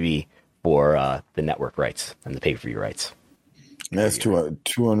WWE for the network rights and the pay-per-view rights? That's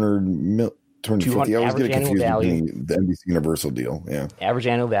 250. I always get confused with the NBC Universal deal. Yeah. Average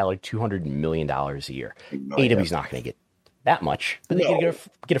annual value, $200 million a year. AEW's not going to get that much, but they can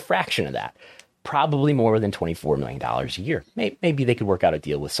get a fraction of that. Probably more than $24 million a year. Maybe they could work out a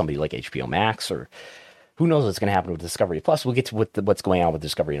deal with somebody like HBO Max, or who knows what's going to happen with Discovery Plus. We'll get to what's going on with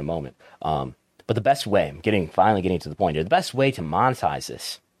Discovery in a moment. But the best way, finally getting to the point here, the best way to monetize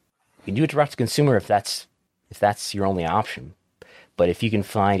this, you can do it direct to consumer if that's your only option. But if you can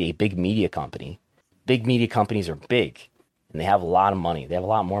find a big media company, big media companies are big, and they have a lot of money. They have a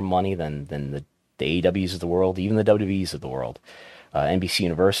lot more money than the AEWs of the world, even the WWEs of the world. NBC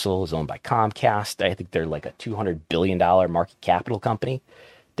Universal is owned by Comcast. I think they're like a $200 billion market capital company.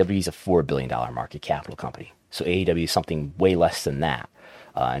 WWE's a $4 billion market capital company. So AEW is something way less than that.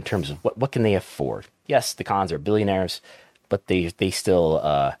 In terms of what can they afford? Yes, the Khans are billionaires, but they are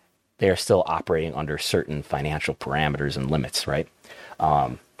still operating under certain financial parameters and limits, right?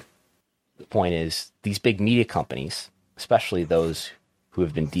 The point is, these big media companies, especially those who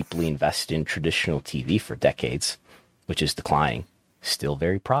have been deeply invested in traditional TV for decades, which is declining, still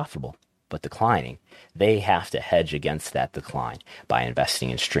very profitable, but declining, they have to hedge against that decline by investing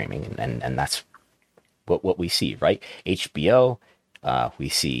in streaming, and that's what we see, right? HBO. We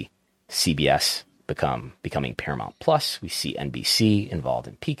see CBS becoming Paramount Plus. We see NBC involved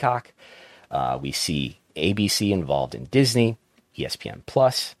in Peacock. We see ABC involved in Disney, ESPN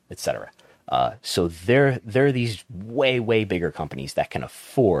Plus, etc. So they're these way bigger companies that can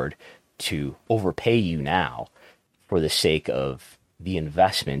afford to overpay you now for the sake of the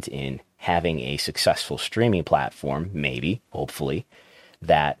investment in having a successful streaming platform, maybe, hopefully,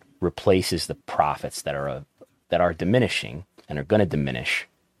 that replaces the profits that are diminishing and are going to diminish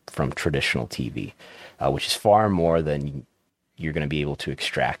from traditional TV, which is far more than you're going to be able to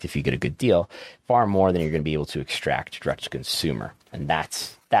extract if you get a good deal, far more than you're going to be able to extract direct to consumer. And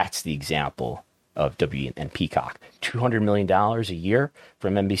that's the example of WWE and Peacock. $200 million a year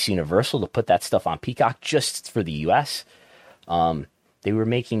from NBC Universal to put that stuff on Peacock just for the U.S. They were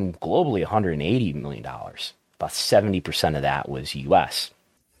making globally $180 million. About 70% of that was U.S.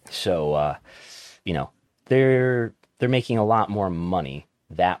 So, they're making a lot more money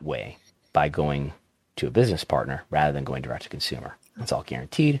that way by going to a business partner rather than going direct to consumer. It's all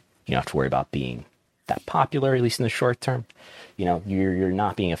guaranteed. You don't have to worry about being that popular, at least in the short term. You're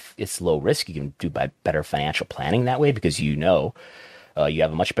not being it's low risk. You can do better financial planning that way because you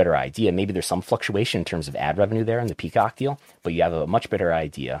have a much better idea. Maybe there's some fluctuation in terms of ad revenue there in the Peacock deal, but you have a much better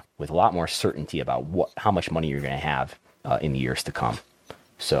idea with a lot more certainty about how much money you're going to have in the years to come.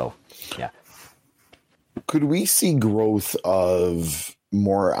 So, yeah. Could we see growth of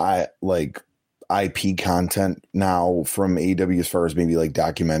more IP content now from AEW as far as maybe like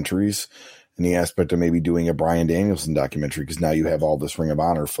documentaries, in the aspect of maybe doing a Bryan Danielson documentary, because now you have all this Ring of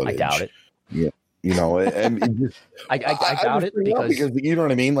Honor footage? I doubt it. Yeah. I doubt it because you know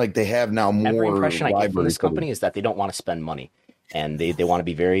what I mean? Like they have now more. Every impression I get from this company is that they don't want to spend money and they want to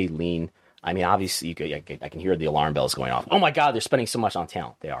be very lean. I mean, obviously I can hear the alarm bells going off. Oh my God, they're spending so much on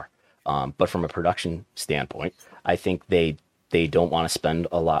talent. They are. But from a production standpoint, I think they they don't want to spend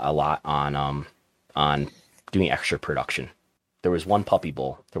a lot on doing extra production. There was one Puppy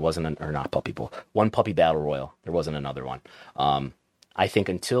Bowl. There wasn't not Puppy Bowl. One Puppy Battle Royal. There wasn't another one. I think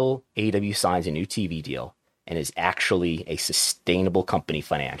until AEW signs a new TV deal and is actually a sustainable company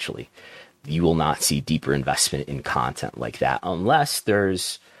financially, you will not see deeper investment in content like that unless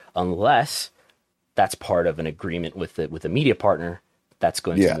that's part of an agreement with a media partner that's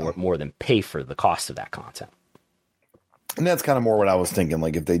going to more than pay for the cost of that content. And that's kind of more what I was thinking.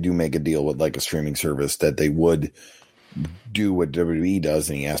 Like if they do make a deal with like a streaming service, that they would do what WWE does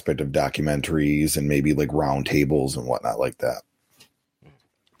in the aspect of documentaries and maybe like round tables and whatnot like that.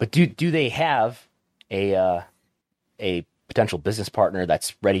 But do they have a potential business partner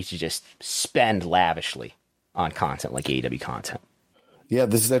that's ready to just spend lavishly on content like AEW content? Yeah,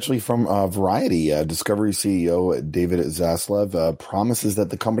 this is actually from Variety. Discovery CEO David Zaslav promises that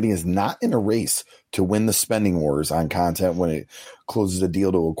the company is not in a race to win the spending wars on content when it closes a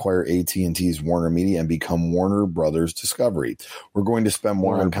deal to acquire AT&T's Warner Media and become Warner Brothers Discovery. We're going to spend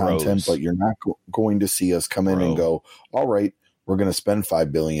more on content, but you're not going to see us come in and go, all right, we're going to spend $5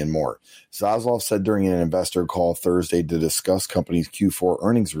 billion more. Zaslav said during an investor call Thursday to discuss company's Q4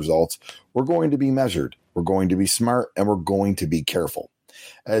 earnings results, we're going to be measured, we're going to be smart, and we're going to be careful.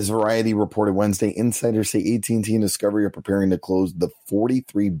 As Variety reported Wednesday, insiders say AT&T and Discovery are preparing to close the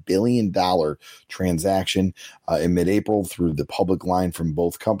 $43 billion transaction in mid-April through the public line from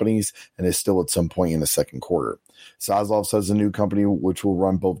both companies and is still at some point in the second quarter. Zaslav says the new company, which will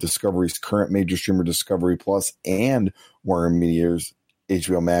run both Discovery's current major streamer Discovery Plus and Warner Media's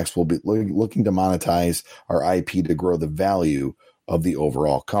HBO Max, will be looking to monetize our IP to grow the value of the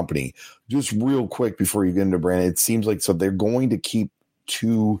overall company. Just real quick before you get into Brandon, it seems like they're going to keep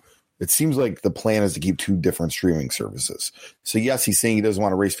it seems like the plan is to keep two different streaming services. So yes, he's saying he doesn't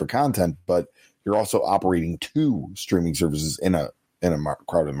want to race for content, but you're also operating two streaming services in a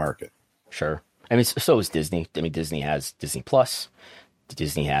crowded market. Sure. I mean, so is Disney. I mean, Disney has Disney Plus,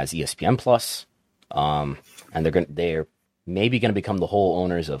 Disney has ESPN Plus, and they're maybe going to become the whole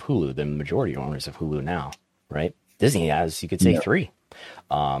owners of Hulu, the majority owners of Hulu now, right? Disney has, you could say, three.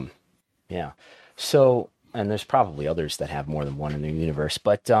 Yeah. So, and there's probably others that have more than one in their universe,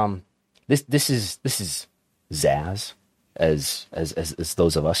 but this is Zaz, as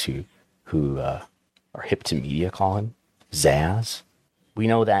those of us who are hip to media call him Zaz. We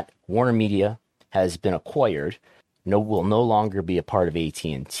know that Warner Media has been acquired. Will no longer be a part of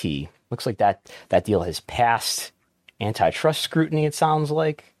AT&T. Looks like that deal has passed antitrust scrutiny. It sounds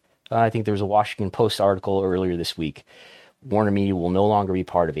like. I think there was a Washington Post article earlier this week. Warner Media will no longer be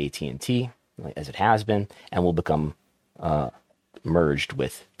part of AT&T, as it has been, and will become merged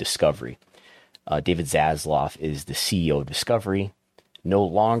with Discovery. David Zaslav is the CEO of Discovery. No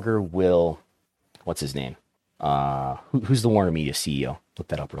longer will, what's his name? Who's the Warner Media CEO? Look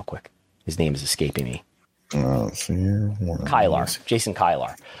that up real quick. His name is escaping me. Kylar, Jason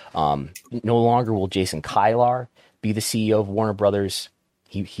Kylar. No longer will Jason Kylar be the CEO of Warner Brothers.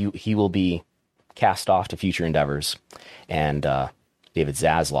 He will be cast off to future endeavors, and David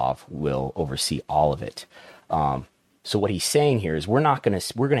Zaslav will oversee all of it. So what he's saying here is we're going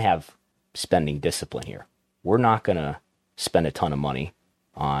to have spending discipline here. We're not going to spend a ton of money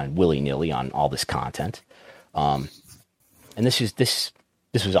on willy-nilly on all this content. And this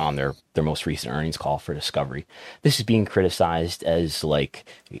was on their most recent earnings call for Discovery. This is being criticized as like,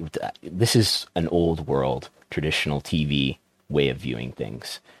 this is an old world traditional TV way of viewing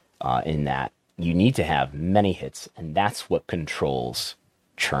things, in that you need to have many hits, and that's what controls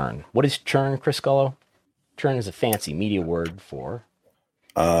churn. What is churn, Chris Gullo? Churn is a fancy media word for...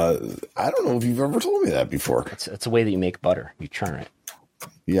 I don't know if you've ever told me that before. It's a way that you make butter. You churn it.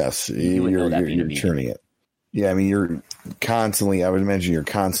 Yes, you're churning it. Yeah, I mean, you're constantly, I would imagine you're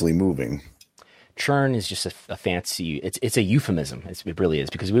constantly moving. Churn is just a fancy, it's a euphemism. It really is,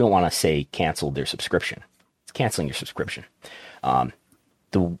 because we don't want to say canceled their subscription. It's canceling your subscription.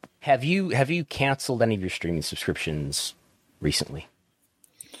 Have you canceled any of your streaming subscriptions recently?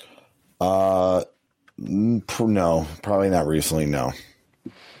 No, probably not recently. No.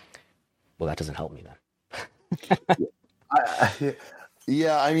 Well, that doesn't help me then.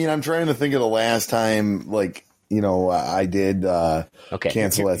 Yeah, I mean, I'm trying to think of the last time, I did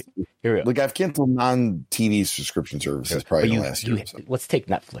cancel it. Like, I've canceled non-TV subscription services probably in the last year. Let's take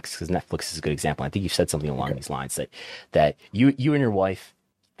Netflix, because Netflix is a good example. I think you've said something along these lines, that you and your wife,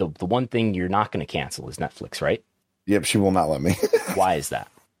 the one thing you're not going to cancel is Netflix, right? Yep, she will not let me. Why is that?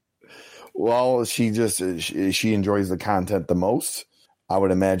 Well, she enjoys the content the most. I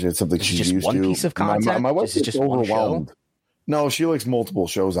would imagine it's something she's used to. One piece of content? My wife is just overwhelmed. No, she likes multiple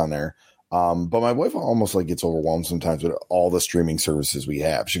shows on there. But my wife almost like gets overwhelmed sometimes with all the streaming services we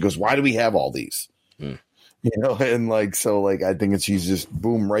have. She goes, "Why do we have all these?" You know, and like so, like I think she's just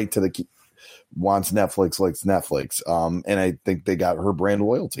boom right to the wants Netflix, likes Netflix. And I think they got her brand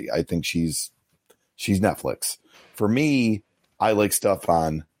loyalty. I think she's Netflix. For me, I like stuff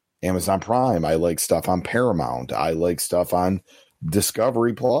on Amazon Prime. I like stuff on Paramount. I like stuff on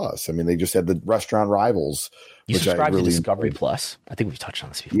Discovery Plus. I mean, they just had the Restaurant Rivals. You subscribe to Discovery Plus? I think we've touched on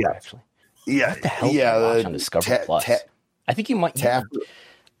this before, actually. Yeah. What the hell do you watch on Discovery Plus? I think you might.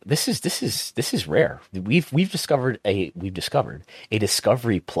 This is rare. We've discovered a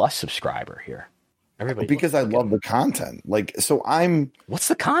Discovery Plus subscriber here. Everybody, because I love the content. Like, so what's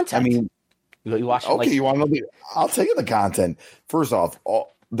the content? I mean, you watch. Okay, you want to know I'll tell you the content. First off,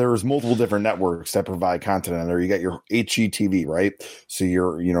 there's multiple different networks that provide content on there. You got your HGTV, right? So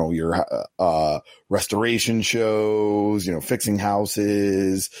your restoration shows, fixing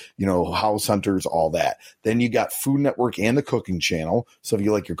houses, house hunters, all that. Then you got Food Network and the Cooking Channel. So if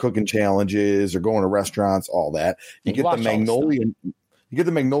you like your cooking challenges or going to restaurants, all that, you get the Magnolia. You get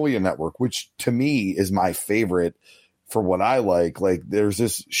the Magnolia Network, which to me is my favorite for what I like. Like, there's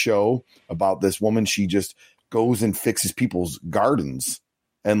this show about this woman. She just goes and fixes people's gardens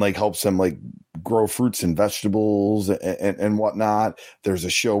and like helps them like grow fruits and vegetables and whatnot. There's a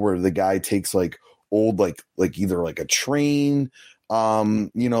show where the guy takes like old, like either like a train,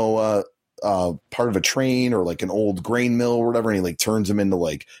 part of a train or like an old grain mill or whatever. And he like turns them into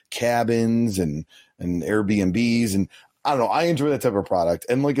like cabins and Airbnbs. And I don't know. I enjoy that type of product.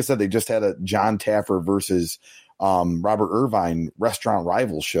 And like I said, they just had a John Taffer versus Robert Irvine Restaurant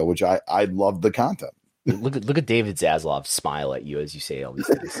Rivals show, which I love the content. Look at David Zaslav smile at you as you say all these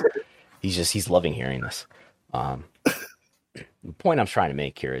things. He's loving hearing this. The point I'm trying to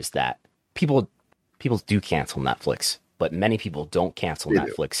make here is that people do cancel Netflix, but many people don't cancel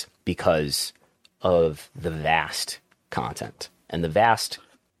Netflix because of the vast content and the vast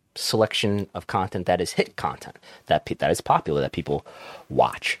selection of content that is hit content that is popular that people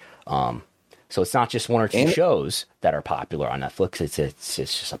watch. So it's not just one or two shows that are popular on Netflix. It's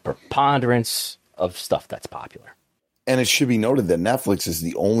just a preponderance of stuff that's popular. And it should be noted that Netflix is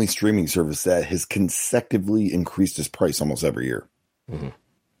the only streaming service that has consecutively increased its price almost every year. Mm-hmm.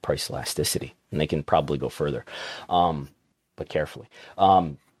 Price elasticity, and they can probably go further, but carefully.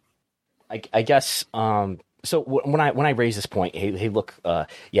 I guess. So when I raise this point, hey, look,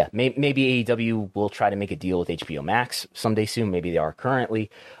 maybe AEW will try to make a deal with HBO Max someday soon. Maybe they are currently,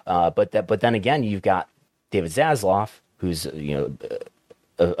 but then again, you've got David Zaslav, who's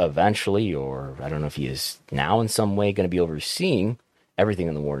eventually, or I don't know if he is now in some way, going to be overseeing everything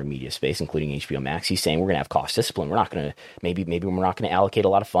in the Warner Media space, including HBO Max. He's saying we're going to have cost discipline. We're not going to maybe we're not going to allocate a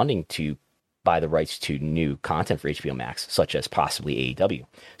lot of funding to buy the rights to new content for HBO Max, such as possibly AEW.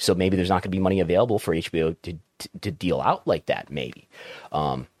 So maybe there's not going to be money available for HBO to deal out like that. Maybe.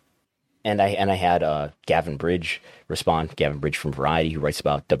 And I had Gavin Bridge respond. Gavin Bridge from Variety, who writes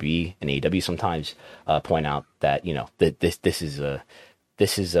about WWE and AEW sometimes, point out that that this is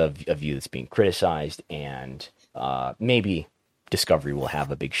a view that's being criticized, and maybe Discovery will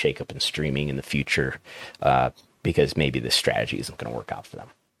have a big shakeup in streaming in the future because maybe this strategy isn't going to work out for them.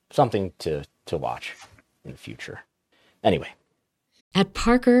 Something to watch in the future. Anyway. At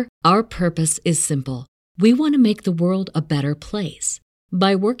Parker, our purpose is simple. We want to make the world a better place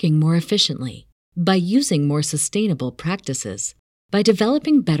by working more efficiently, by using more sustainable practices, by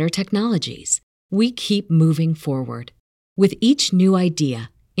developing better technologies. We keep moving forward. With each new idea,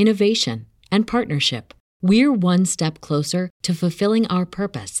 innovation, and partnership, we're one step closer to fulfilling our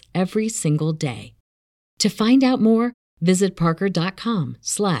purpose every single day. To find out more, visit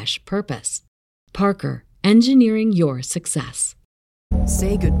parker.com/purpose. Parker, engineering your success.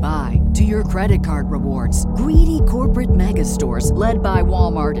 Say goodbye to your credit card rewards. Greedy corporate mega stores, led by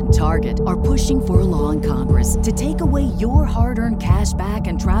Walmart and Target, are pushing for a law in Congress to take away your hard-earned cash back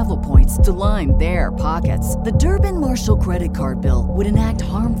and travel points to line their pockets. The Durbin-Marshall credit card bill would enact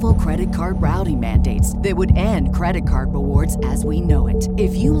harmful credit card routing mandates that would end credit card rewards as we know it.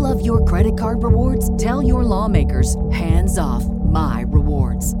 If you love your credit card rewards, tell your lawmakers, hands off my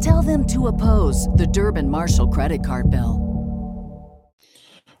rewards. Tell them to oppose the Durbin-Marshall credit card bill.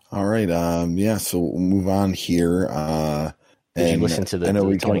 All right. So we'll move on here. Did you listen to the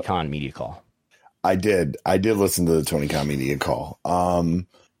Tony Khan media call? I did. I did listen to the Tony Khan media call.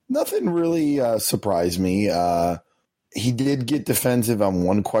 Nothing really surprised me. He did get defensive on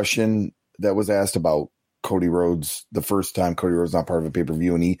one question that was asked about Cody Rhodes the first time Cody Rhodes not part of a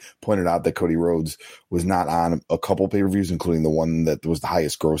pay-per-view, and he pointed out that Cody Rhodes was not on a couple pay-per-views, including the one that was the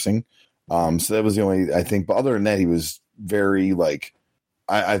highest grossing. So that was the only, I think, but other than that, he was very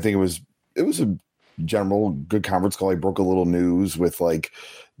I think it was a general good conference call. I broke a little news with like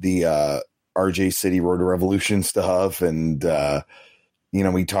the RJ City Road to Revolution stuff, and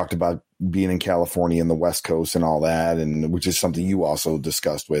we talked about being in California and the West Coast and all that, and which is something you also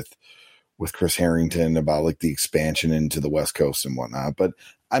discussed with Chris Harrington about like the expansion into the West Coast and whatnot. But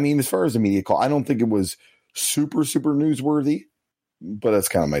I mean, as far as the media call, I don't think it was super newsworthy, but that's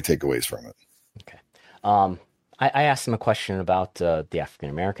kind of my takeaways from it. Okay. I asked him a question about the African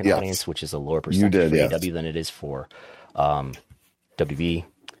American audience, which is a lower percentage for AEW than it is for WB.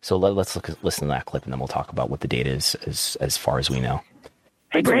 So let's listen to that clip, and then we'll talk about what the data is as far as we know.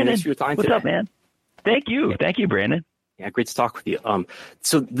 Hey, Brandon, what's up, man? Thank you, Brandon. Yeah, great to talk with you.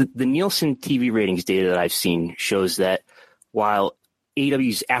 So the Nielsen TV ratings data that I've seen shows that while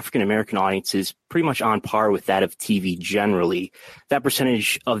AEW's African American audience is pretty much on par with that of TV generally, that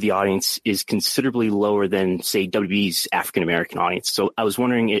percentage of the audience is considerably lower than, say, WWE's African American audience. So I was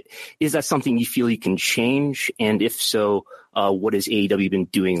wondering, is that something you feel you can change? And if so, what has AEW been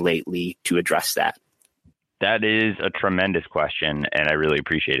doing lately to address that? That is a tremendous question, and I really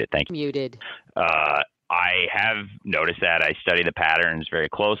appreciate it. Thank you. Muted. I have noticed that. I study the patterns very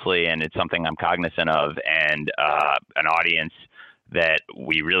closely, and it's something I'm cognizant of, and an audience that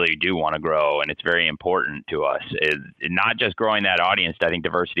we really do want to grow, and it's very important to us. Not just growing that audience. I think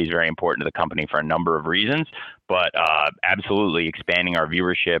diversity is very important to the company for a number of reasons, but absolutely expanding our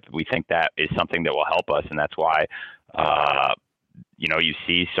viewership. We think that is something that will help us, and that's why you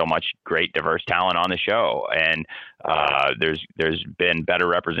see so much great diverse talent on the show, and there's been better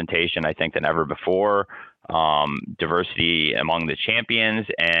representation, I think, than ever before. Diversity among the champions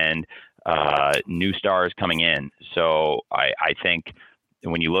and new stars coming in. So I think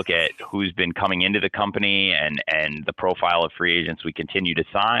when you look at who's been coming into the company and the profile of free agents we continue to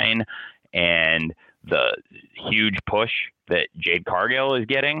sign, and the huge push that Jade Cargill is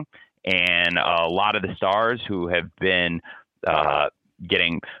getting, and a lot of the stars who have been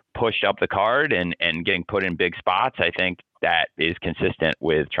getting pushed up the card and getting put in big spots, I think that is consistent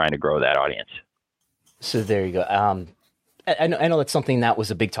with trying to grow that audience. So there you go. I know that's something that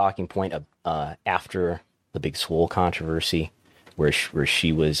was a big talking point after the Big Swole controversy, where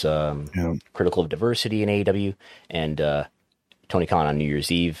she was critical of diversity in AEW, and Tony Khan on New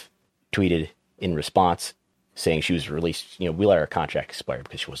Year's Eve tweeted in response saying she was released. We let her contract expire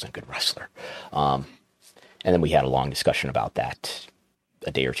because she wasn't a good wrestler. And then we had a long discussion about that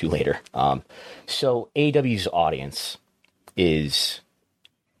a day or two later. So AEW's audience is,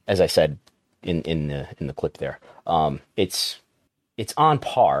 as I said in the clip there, it's on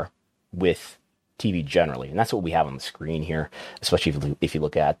par with TV generally, and that's what we have on the screen here. Especially if you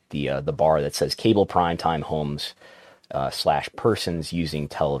look at the bar that says cable primetime homes / persons using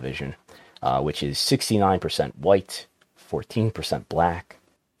television, which is 69% white, 14% black,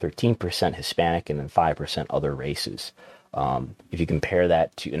 13% Hispanic, and then 5% other races. If you compare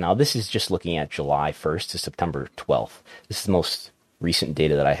that to, now this is just looking at July 1st to September 12th. This is the most recent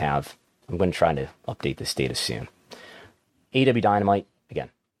data that I have. I'm going to try to update this data soon. AEW Dynamite, again,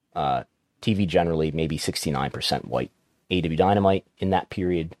 TV generally, maybe 69% white. AEW Dynamite in that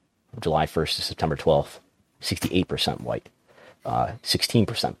period, July 1st to September 12th, 68% white,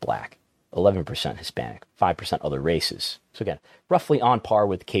 16% black, 11% Hispanic, 5% other races. So again, roughly on par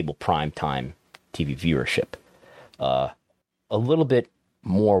with cable primetime TV viewership. A little bit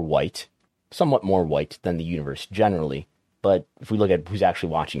more white, somewhat more white than the universe generally. But if we look at who's actually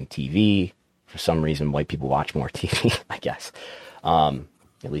watching TV, for some reason, white people watch more TV, I guess,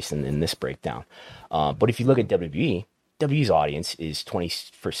 at least in this breakdown. But if you look at WWE, WWE's audience is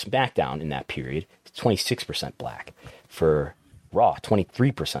for SmackDown in that period, it's 26% black. For Raw,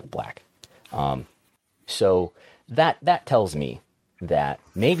 23% black. So that tells me that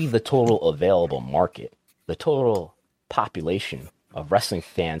maybe the total available market, the total population of wrestling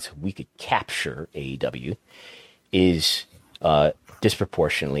fans we could capture AEW is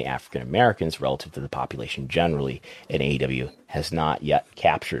disproportionately African Americans relative to the population generally, and AEW has not yet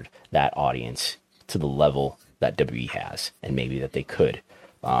captured that audience to the level that WWE has, and maybe that they could.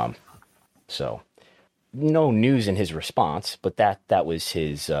 So no news in his response, but that was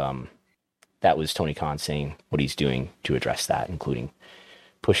his that was Tony Khan saying what he's doing to address that, including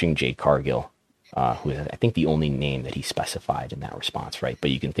pushing Jade Cargill, who is, I think, the only name that he specified in that response, right?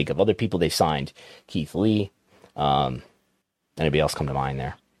 But you can think of other people they signed, Keith Lee. Anybody else come to mind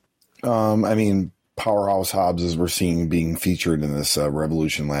there? I mean, Powerhouse Hobbs, as we're seeing being featured in this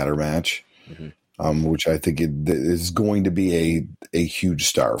Revolution ladder match, which I think is going to be a huge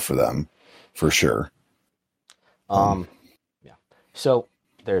star for them, for sure. Yeah. So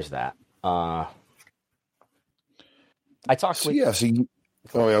there's that. I talked with... Yeah, so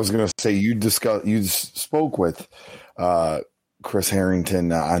Oh, I was going to say you spoke with Chris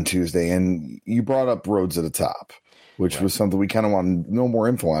Harrington on Tuesday, and you brought up Roads to the Top, which was something we kind of want to know more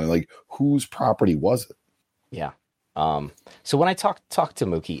info on. Like, whose property was it? Yeah. So when I talked to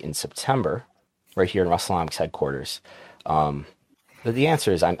Mookie in September, right here in WrestleNomics headquarters, the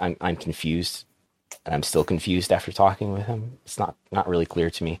answer is I'm confused, and I'm still confused after talking with him. It's not really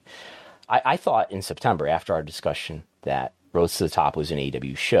clear to me. I thought in September, after our discussion, that Roads to the Top was an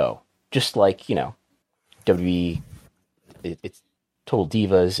AEW show, just like, WWE, it's Total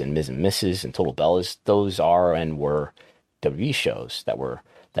Divas and Ms. and Mrs. and Total Bellas. Those are and were WWE shows that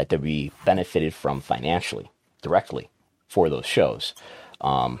WWE benefited from financially, directly for those shows.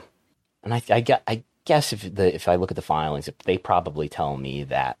 And I guess if I look at the filings, they probably tell me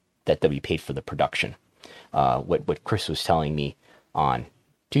that WWE paid for the production. What Chris was telling me on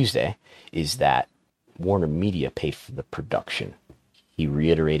Tuesday is that Warner Media paid for the production. He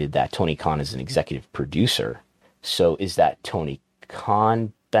reiterated that Tony Khan is an executive producer. So is that Tony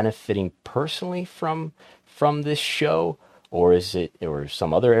Khan benefiting personally from this show, or is it or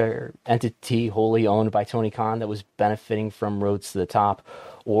some other entity wholly owned by Tony Khan that was benefiting from Roads to the Top,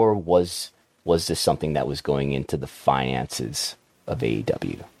 or was this something that was going into the finances of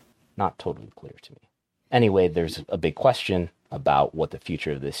AEW? Not totally clear to me. Anyway, there's a big question about what the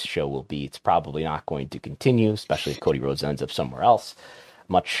future of this show will be. It's probably not going to continue, especially if Cody Rhodes ends up somewhere else.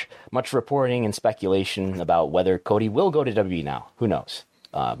 Much reporting and speculation about whether Cody will go to WWE now. Who knows?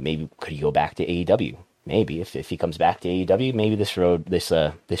 Maybe could he go back to AEW? Maybe if he comes back to AEW, maybe this show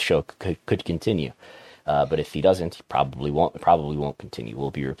could continue. But if he doesn't, he probably won't continue.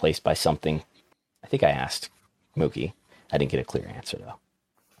 Will be replaced by something. I think I asked Mookie. I didn't get a clear answer though.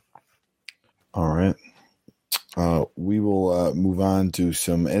 All right. We will move on to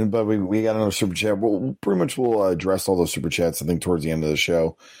some, but we got another super chat. We'll address all those super chats, I think, towards the end of the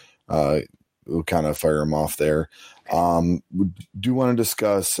show. We'll kind of fire them off there. We do want to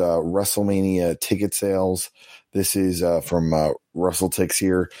discuss WrestleMania ticket sales. This is from WrestleTix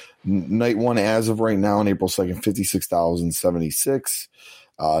here. Night 1 as of right now on April 2nd, 56,076.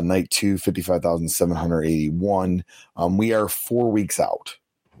 Night 2, 55,781. We are 4 weeks out,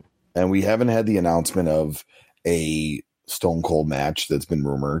 and we haven't had the announcement of a Stone Cold match that's been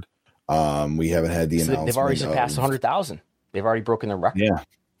rumored. We haven't had the announcement. They've already surpassed 100,000. They've already broken the record. Yeah.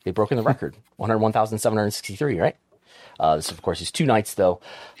 They've broken the record. 101,763, right? This, of course, is 2 nights, though.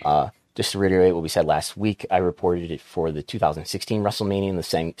 Just to reiterate what we said last week, I reported it for the 2016 WrestleMania in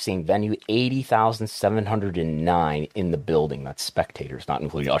the same venue, 80,709 in the building. That's spectators, not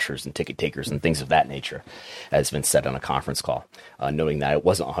including ushers and ticket takers and things of that nature, as has been said on a conference call, noting that it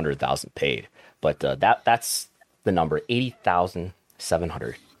wasn't 100,000 paid. But that's the number,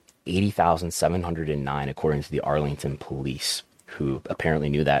 80,709, according to the Arlington Police, who apparently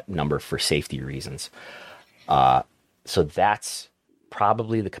knew that number for safety reasons. So that's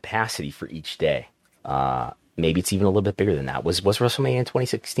probably the capacity for each day. Maybe it's even a little bit bigger than that. Was WrestleMania in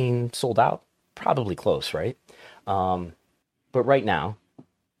 2016 sold out? Probably close, right? But right now,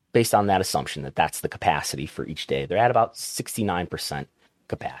 based on that assumption that that's the capacity for each day, they're at about 69%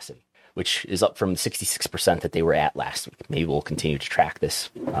 capacity, which is up from 66% that they were at last week. Maybe we'll continue to track this,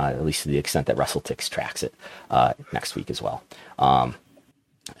 at least to the extent that WrestleTix tracks it next week as well. An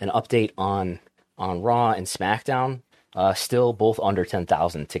update on Raw and SmackDown. Still both under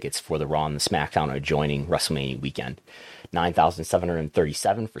 10,000 tickets for the Raw and the SmackDown adjoining WrestleMania weekend.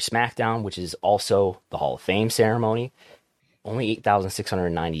 9,737 for SmackDown, which is also the Hall of Fame ceremony. Only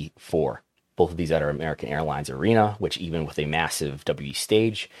 8,694. Both of these at our American Airlines Arena, which even with a massive WWE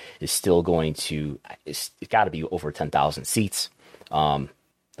stage is still going to, it's got to be over 10,000 seats. The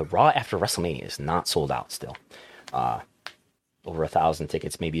Raw after WrestleMania is not sold out still. Over 1,000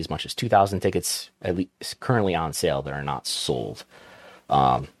 tickets, maybe as much as 2,000 tickets, at least currently on sale that are not sold.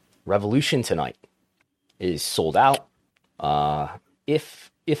 Revolution tonight is sold out. If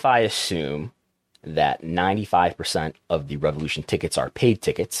I assume that 95% of the Revolution tickets are paid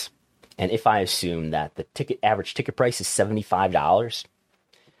tickets, and if I assume that the average ticket price is $75,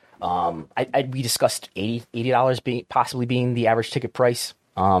 we discussed $80 possibly being the average ticket price.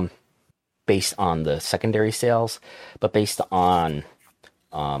 Based on the secondary sales, but based on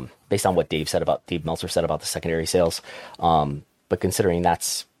what Dave Meltzer said about the secondary sales, but considering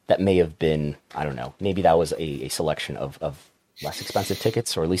that may have been, I don't know, maybe that was a selection of less expensive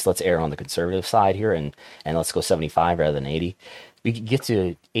tickets, or at least let's err on the conservative side here and let's go 75 rather than 80. We could get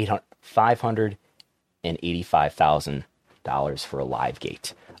to $585,000 for a live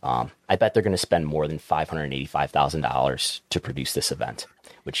gate. I bet they're going to spend more than $585,000 to produce this event,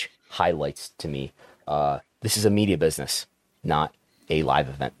 which highlights to me this is a media business, not a live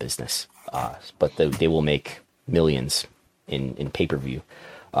event business, but they will make millions in pay-per-view.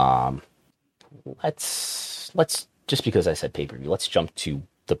 Let's just because I said pay-per-view, let's jump to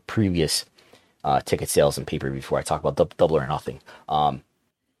the previous ticket sales and pay-per-view before I talk about Double or Nothing.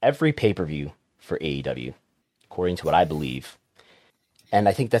 Every pay-per-view for AEW, according to what I believe, and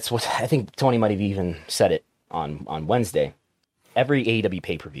I think I think Tony might have even said it on Wednesday. Every AEW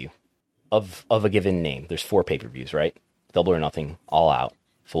pay-per-view of a given name, there's 4 pay-per-views, right? Double or Nothing, All Out,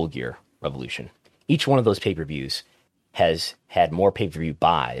 Full Gear, Revolution. Each one of those pay-per-views has had more pay-per-view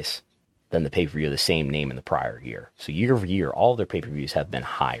buys than the pay-per-view of the same name in the prior year. So year over year, all of their pay-per-views have been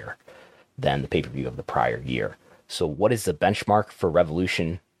higher than the pay-per-view of the prior year. So what is the benchmark for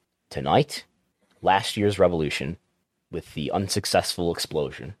Revolution tonight? Last year's Revolution, with the unsuccessful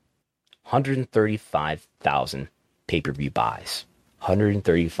explosion, 135,000 pay-per-view buys.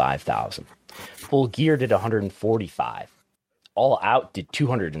 135,000. Full Gear did 145. All Out did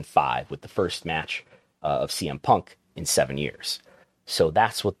 205 with the first match of CM Punk in 7 years. So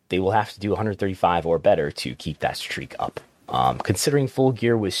that's what they will have to do, 135 or better, to keep that streak up. Considering Full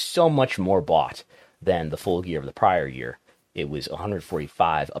Gear was so much more bought than the Full Gear of the prior year, it was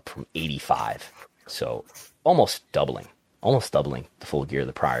 145 up from 85. So almost doubling the Full Gear of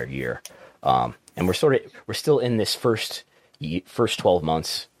the prior year. And we're still in this first 12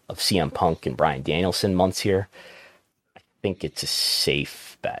 months of CM Punk and Bryan Danielson months here. I think it's a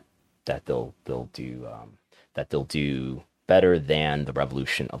safe bet that they'll do better than the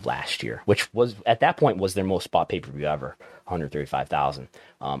Revolution of last year, which was at that point was their most bought pay-per-view ever, 135,000.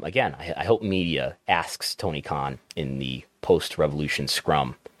 Again, I hope media asks Tony Khan in the post-Revolution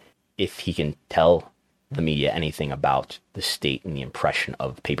scrum if he can tell the media anything about the state and the impression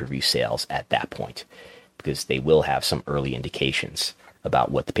of pay-per-view sales at that point, because they will have some early indications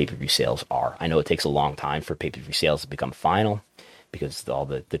about what the pay-per-view sales are. I know it takes a long time for pay-per-view sales to become final, because all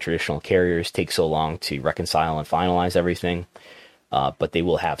the traditional carriers take so long to reconcile and finalize everything, but they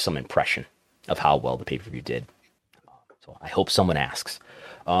will have some impression of how well the pay-per-view did. So I hope someone asks.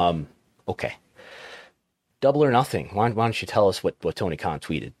 Okay. Double or Nothing. Why don't you tell us what Tony Khan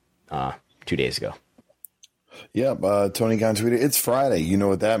tweeted 2 days ago? Yeah, Tony Khan tweeted, "It's Friday. You know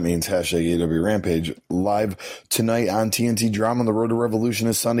what that means. Hashtag AEW Rampage. Live tonight on TNT Drama. The Road to Revolution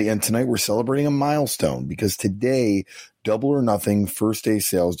is Sunday. And tonight we're celebrating a milestone, because today, Double or Nothing first day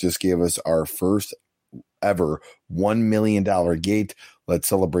sales just gave us our first ever $1 million gate. Let's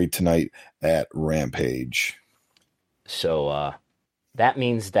celebrate tonight at Rampage." So that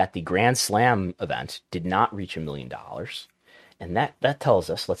means that the Grand Slam event did not reach $1 million. And that tells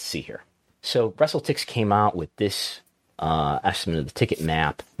us, let's see here. So WrestleTix came out with this estimate of the ticket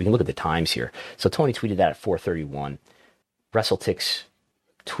map. We can look at the times here. So Tony tweeted that at 4:31. WrestleTix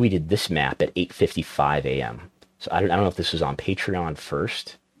tweeted this map at 8:55 a.m. So I don't know if this was on Patreon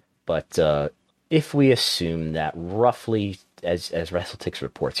first, but if we assume that roughly, as WrestleTix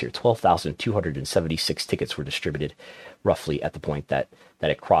reports here, 12,276 tickets were distributed roughly at the point that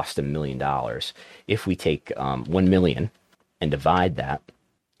it crossed $1 million. If we take 1 million and divide that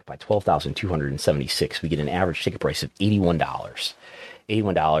by 12,276, we get an average ticket price of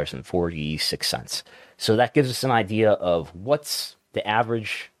 $81.46. So that gives us an idea of what's the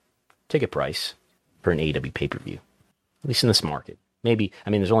average ticket price for an AEW pay-per-view, at least in this market. Maybe,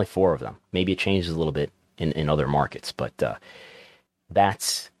 there's only 4 of them. Maybe it changes a little bit in other markets, but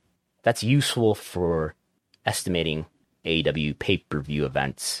that's useful for estimating AEW pay-per-view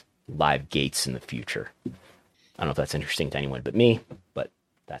events, live gates in the future. I don't know if that's interesting to anyone but me, but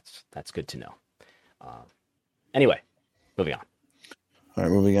that's good to know. Anyway, moving on. All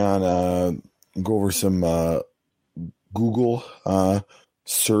right, moving on. Go over some Google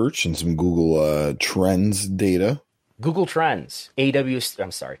search and some Google Trends data. Google Trends.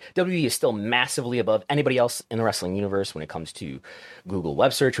 WWE is still massively above anybody else in the wrestling universe when it comes to Google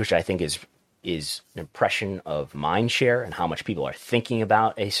web search, which I think is an impression of mind share and how much people are thinking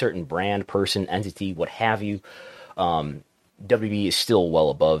about a certain brand, person, entity, what have you. WWE is still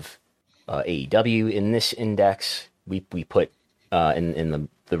well above AEW in this index. We put in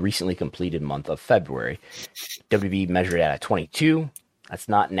the recently completed month of February, WWE measured at a 22. That's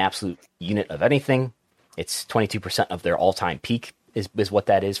not an absolute unit of anything. It's 22% of their all-time peak is what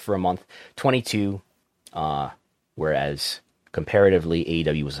that is for a month. 22, whereas comparatively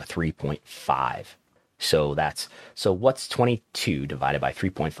AEW was a 3.5. So what's 22 divided by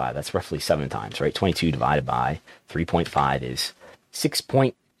 3.5? That's roughly 7 times, right? 22 divided by 3.5 is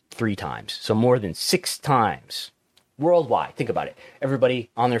 6.3 times. So more than 6 times worldwide. Think about it. Everybody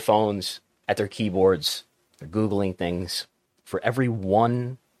on their phones, at their keyboards, they're Googling things. For every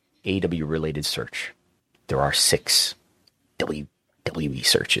one AEW related search, there are 6 WWE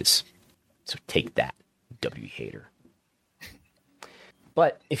searches. So take that, WWE hater.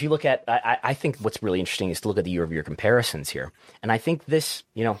 But if you look at, I think what's really interesting is to look at the year-over-year comparisons here. And I think this,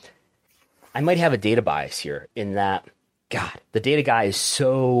 I might have a data bias here in that, God, the data guy is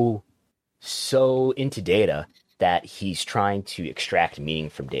so into data that he's trying to extract meaning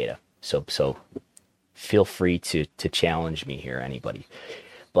from data. So feel free to challenge me here, anybody.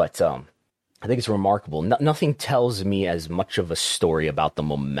 But I think it's remarkable. Nothing tells me as much of a story about the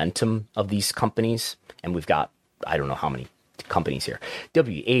momentum of these companies. And we've got, I don't know how many companies here.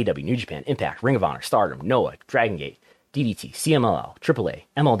 AEW, New Japan, Impact, Ring of Honor, Stardom, Noah, Dragon Gate, DDT, CMLL, AAA,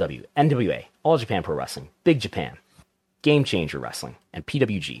 MLW, NWA, All Japan Pro Wrestling, Big Japan, Game Changer Wrestling, and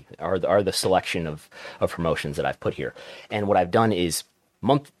PWG are the selection of promotions that I've put here. And what I've done is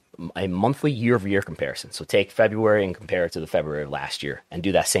a monthly year-over-year comparison. So take February and compare it to the February of last year, and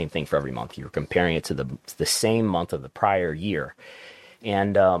do that same thing for every month. You're comparing it to the same month of the prior year.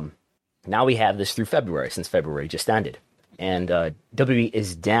 And now we have this through February, since February just ended. And WWE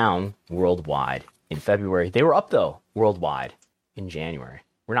is down worldwide in February. They were up, though, worldwide in January.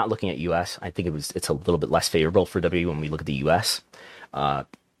 We're not looking at U.S. I think it's a little bit less favorable for WWE when we look at the U.S.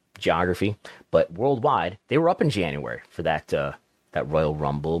 Geography. But worldwide, they were up in January for that Royal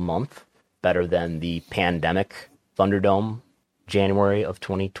Rumble month, better than the pandemic Thunderdome January of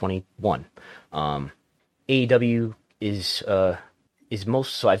 2021. AEW is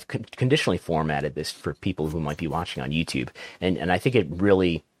most, so I've conditionally formatted this for people who might be watching on YouTube. And I think it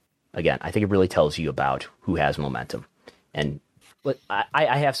really, tells you about who has momentum. And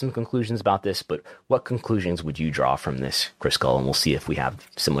I have some conclusions about this, but what conclusions would you draw from this, Chris Gull? And we'll see if we have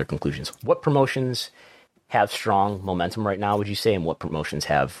similar conclusions. What promotions have strong momentum right now, would you say, and what promotions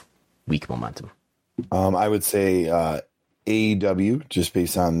have weak momentum? I would say AEW, just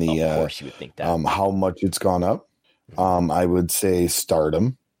based on the of course you would think that. How much it's gone up. I would say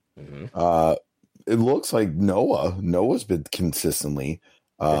Stardom. Mm-hmm. It looks like Noah's been consistently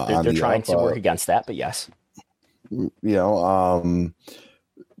they're trying to work against that, but yes. Dragon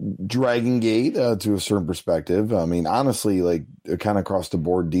Gate to a certain perspective. I mean, honestly, like kind of across the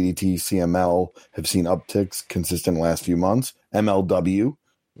board, DDT, CML have seen upticks consistent last few months. MLW,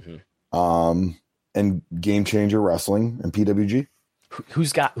 and Game Changer Wrestling and PWG.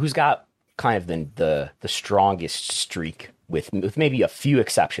 Who's got kind of the strongest streak with maybe a few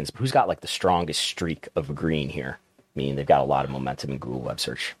exceptions, but who's got like the strongest streak of green here? I mean, they've got a lot of momentum in Google web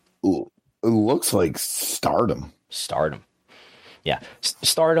search. Ooh, it looks like Stardom. Yeah.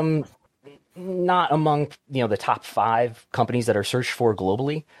 Stardom, not among, the top 5 companies that are searched for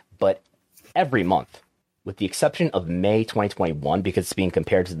globally, but every month, with the exception of May 2021, because it's being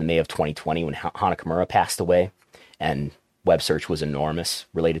compared to the May of 2020 when Hana Kimura passed away and web search was enormous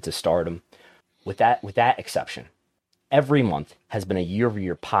related to Stardom. With that exception, every month has been a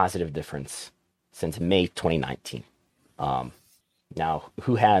year-over-year positive difference since May 2019. Now,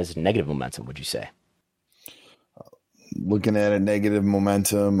 who has negative momentum, would you say? Looking at a negative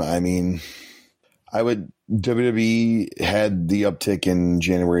momentum, I mean, WWE had the uptick in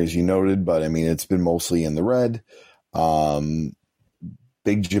January, as you noted, but I mean, it's been mostly in the red.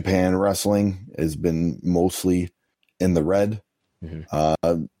 Big Japan Wrestling has been mostly in the red.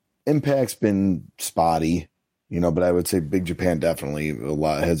 Mm-hmm. Impact's been spotty, but I would say Big Japan definitely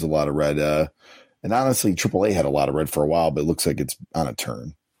has a lot of red. And honestly, AAA had a lot of red for a while, but it looks like it's on a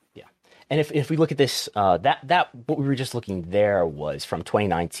turn. And if we look at this, that what we were just looking there was from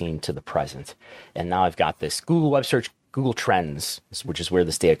 2019 to the present. And now I've got this Google web search, Google Trends, which is where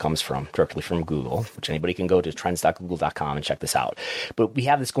this data comes from, directly from Google, which anybody can go to trends.google.com and check this out. But we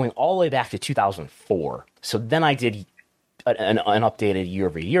have this going all the way back to 2004. So then I did an updated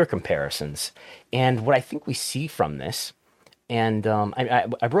year-over-year comparisons. And what I think we see from this, and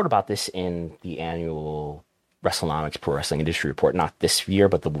I wrote about this in the annual WrestleNomics Pro Wrestling Industry Report, not this year,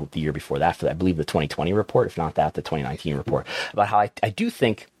 but the year before that, for I believe the 2020 report, if not that, the 2019 report, about how I do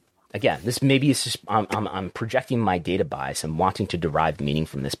think, again, this maybe is just, I'm projecting my data bias and wanting to derive meaning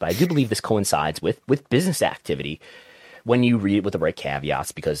from this, but I do believe this coincides with business activity when you read it with the right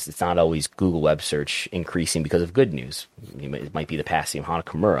caveats, because it's not always Google web search increasing because of good news. It might be the passing of Hana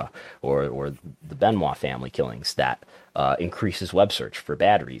Kimura or the Benoit family killings that increases web search for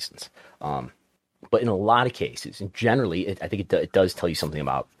bad reasons. But in a lot of cases, and generally, I think it does tell you something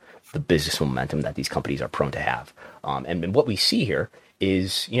about the business momentum that these companies are prone to have. And what we see here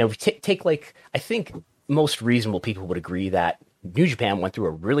is, take like, I think most reasonable people would agree that New Japan went through a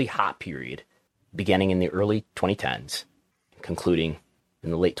really hot period beginning in the early 2010s, concluding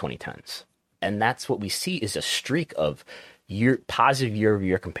in the late 2010s. And that's what we see is a streak of positive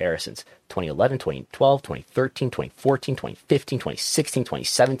year-over-year comparisons. 2011, 2012, 2013, 2014, 2015, 2016,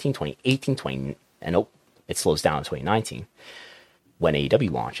 2017, 2018, and it slows down in 2019 when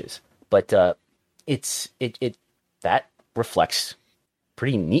AEW launches. But that reflects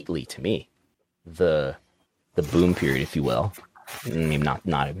pretty neatly to me the boom period, if you will. I mean,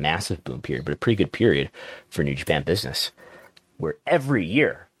 not a massive boom period, but a pretty good period for New Japan business, where every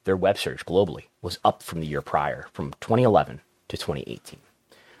year their web search globally was up from the year prior, from 2011 to 2018.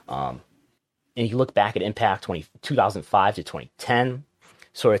 And you look back at Impact 2005 to 2010,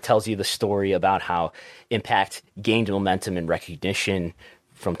 sort of tells you the story about how Impact gained momentum and recognition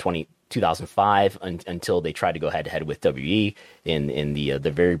from 2005 until they tried to go head-to-head with WWE in the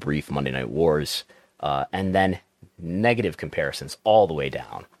very brief Monday Night Wars, and then negative comparisons all the way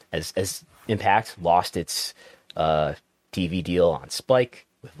down as Impact lost its TV deal on Spike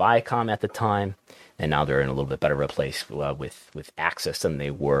with Viacom at the time, and now they're in a little bit better of a place with access than they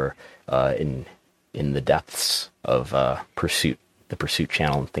were in the depths of Pursuit, the Pursuit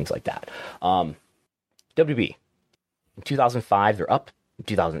channel, and things like that. WB in 2005 they're up, in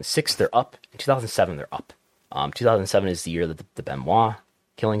 2006 they're up, in 2007 they're up. 2007 is the year that the Benoit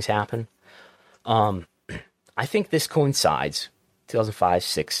killings happen. I think this coincides 2005,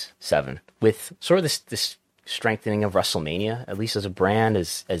 6, 7 with sort of this strengthening of WrestleMania, at least as a brand,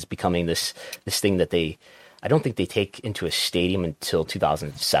 as becoming this thing that I don't think they take into a stadium until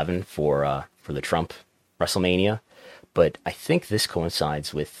 2007 for the Trump WrestleMania, but I think this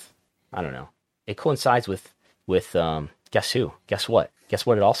coincides with, I don't know, it coincides with guess who? Guess what? Guess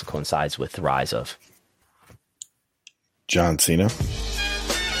what? It also coincides with the rise of John Cena.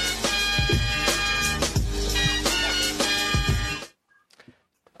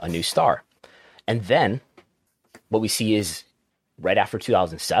 A new star. And then what we see is right after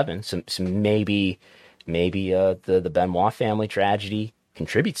 2007, so maybe the Benoit family tragedy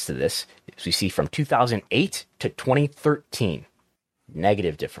contributes to this. As we see from 2008 to 2013,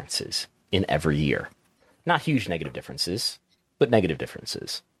 negative differences in every year. Not huge negative differences, but negative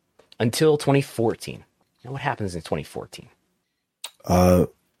differences. Until 2014. Now what happens in 2014?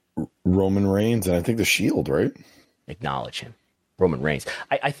 Roman Reigns, and I think the Shield, right? Acknowledge him. Roman Reigns.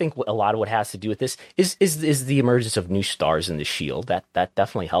 I think a lot of what has to do with this is the emergence of new stars in the Shield. That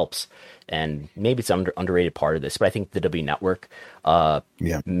definitely helps, and maybe it's an underrated part of this. But I think the W Network,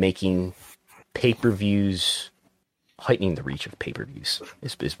 making pay-per-views, heightening the reach of pay-per-views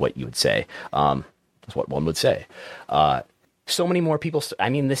is what you would say. That's what one would say. So many more people. I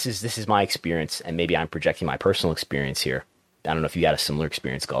mean, this is my experience, and maybe I'm projecting my personal experience here. I don't know if you had a similar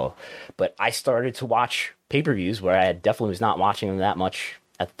experience, Gull, but I started to watch pay-per-views where I definitely was not watching them that much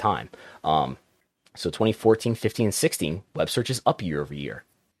at the time. So 2014, 15, and 16, web search is up year over year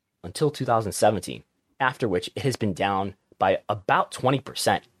until 2017, after which it has been down by about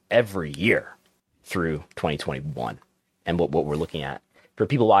 20% every year through 2021. And what we're looking at, for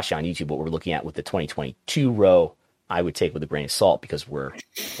people watching on YouTube, what we're looking at with the 2022 row, I would take with a grain of salt because we're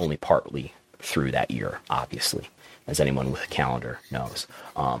only partly through that year, obviously, as anyone with a calendar knows.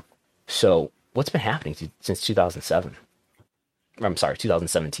 So what's been happening since 2007? I'm sorry,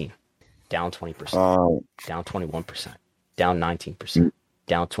 2017. Down 20%, down 21%, down 19%,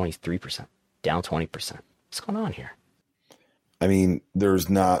 down 23%, down 20%. What's going on here? I mean, there's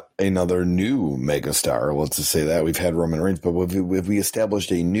not another new megastar. Let's just say that. We've had Roman Reigns, but have we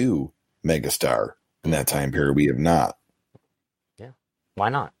established a new megastar in that time period? We have not. Yeah. Why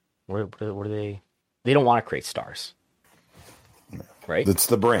not? What are they? They don't want to create stars. Right? It's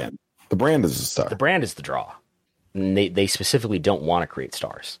the brand. The brand is the star. The brand is the draw. And they specifically don't want to create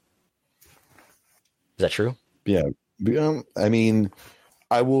stars. Is that true? Yeah. I mean,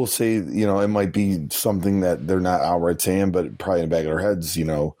 I will say, it might be something that they're not outright saying, but probably in the back of their heads,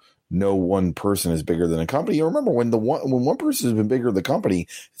 no one person is bigger than a company. You remember when one person has been bigger than the company,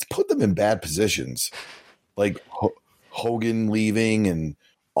 it's put them in bad positions. Like Hogan leaving and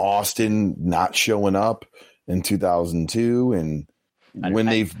Austin not showing up in 2002, and when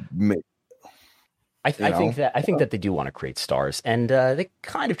I think that they do want to create stars, and they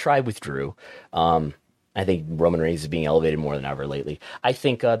kind of tried with Drew. I think Roman Reigns is being elevated more than ever lately. I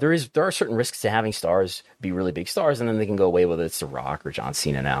think there are certain risks to having stars be really big stars, and then they can go away, whether it's The Rock or John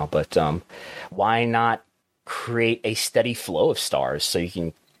Cena now. But why not create a steady flow of stars so you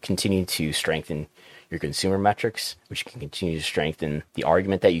can continue to strengthen your consumer metrics, which can continue to strengthen the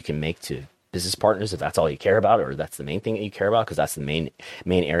argument that you can make to business partners if that's all you care about, or that's the main thing that you care about, because that's the main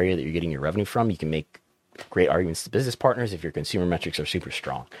area that you're getting your revenue from. You can make great arguments to business partners if your consumer metrics are super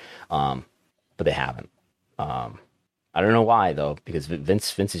strong, but they haven't. I don't know why though, because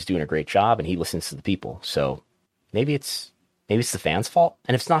Vince is doing a great job and he listens to the people. So maybe it's maybe it's the fans' fault.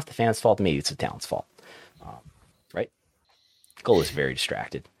 And if it's not the fans' fault, maybe it's the talent's fault. Right? Goal is very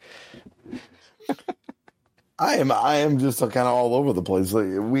distracted. I am just kind of all over the place.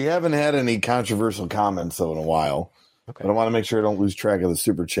 Like, we haven't had any controversial comments though in a while. Okay. But I want to make sure I don't lose track of the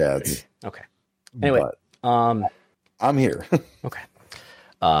super chats. Okay. Anyway, I'm here. Okay.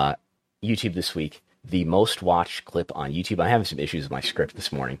 YouTube this week, the most watched clip on YouTube. I'm having some issues with my script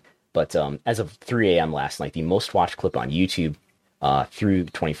this morning, but as of 3 a.m. last night, the most watched clip on YouTube through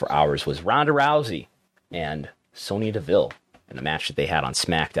 24 hours was Ronda Rousey and Sonya Deville in a match that they had on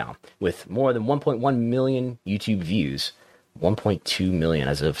SmackDown with more than 1.1 million YouTube views, 1.2 million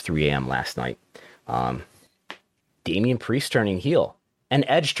as of 3 a.m. last night. Damian Priest turning heel and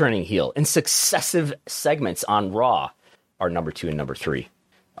Edge turning heel in successive segments on Raw are number 2 and number 3.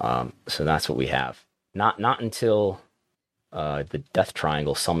 So that's what we have. Not until the Death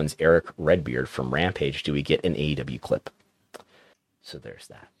Triangle summons Eric Redbeard from Rampage do we get an AEW clip. So there's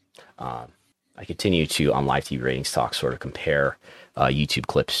that. I continue to, on Live TV Ratings Talk, sort of compare YouTube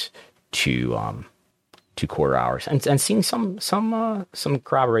clips to quarter hours and seeing some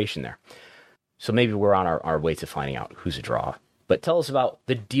corroboration there. So maybe we're on our way to finding out who's a draw. But tell us about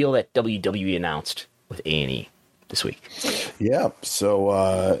the deal that WWE announced with A&E this week. Yeah,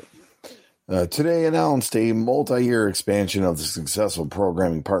 so today announced a multi-year expansion of the successful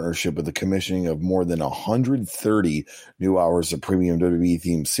programming partnership with the commissioning of more than 130 new hours of premium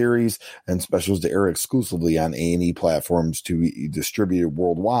WWE-themed series and specials to air exclusively on A&E platforms to be distributed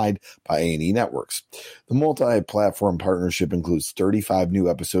worldwide by A&E networks. The multi-platform partnership includes 35 new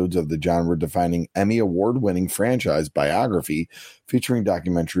episodes of the genre-defining Emmy Award-winning franchise Biography, featuring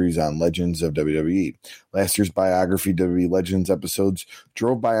documentaries on legends of WWE. Last year's Biography WWE Legends episodes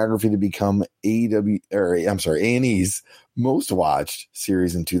drove Biography to become A&E's most watched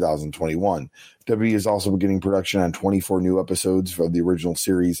series in 2021. WWE is also beginning production on 24 new episodes of the original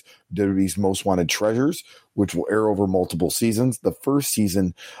series WWE's Most Wanted Treasures, which will air over multiple seasons. The first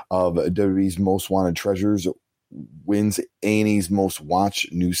season of WWE's Most Wanted Treasures wins A&E's most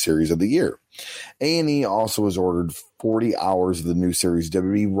watched new series of the year. A&E also has ordered 40 hours of the new series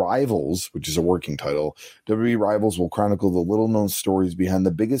WWE Rivals, which is a working title. WWE Rivals will chronicle the little-known stories behind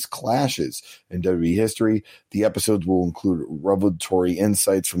the biggest clashes in WWE history. The episodes will include revelatory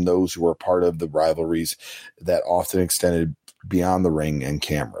insights from those who are part of the rivalries that often extended beyond the ring and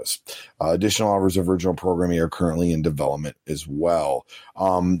cameras. Additional hours of original programming are currently in development as well.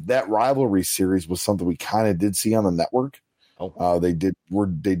 That rivalry series was something we kind of did see on the network.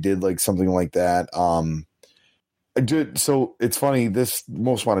 They did like something like that. So it's funny, this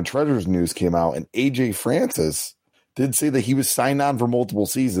Most Wanted Treasures news came out, and AJ Francis did say that he was signed on for multiple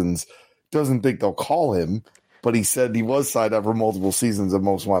seasons. Doesn't think they'll call him, but he said he was signed up for multiple seasons of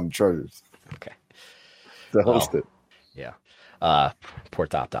Most Wanted Treasures. Okay. To host it. Yeah. Poor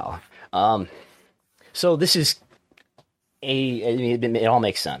Top Dollar. So this is it all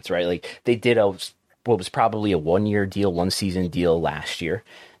makes sense, right? Like they did what was probably a 1-year deal, 1-season deal last year.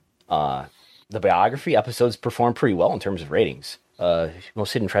 The Biography episodes performed pretty well in terms of ratings.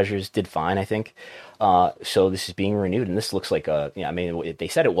 Most Hidden Treasures did fine, I think. So this is being renewed, and this looks like they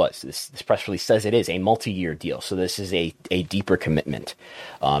said it was. This press release says it is a multi-year deal. So this is a deeper commitment.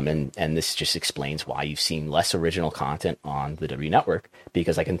 And this just explains why you've seen less original content on the W Network,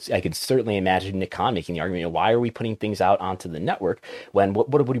 because I can certainly imagine Nick Khan making the argument, why are we putting things out onto the network when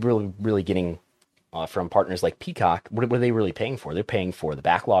what are we really getting from partners like Peacock? What are they really paying for? They're paying for the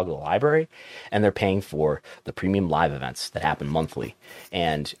backlog of the library, and they're paying for the premium live events that happen monthly.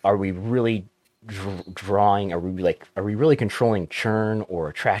 And are we really are we really controlling churn or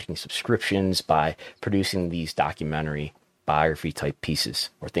attracting subscriptions by producing these documentary biography type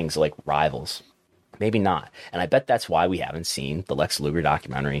pieces or things like Rivals? Maybe not. And I bet that's why we haven't seen the Lex Luger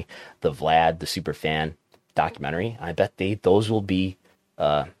documentary, the Vlad the Superfan documentary. I bet those will be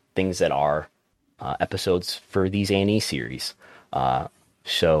things that are episodes for these A&E series.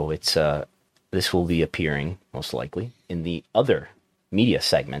 So it's this will be appearing most likely in the other media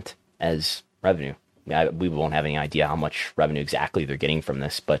segment as revenue. We won't have any idea how much revenue exactly they're getting from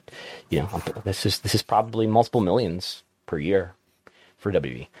this, but this is probably multiple millions per year for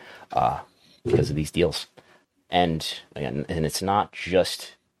WWE because of these deals. And again, it's not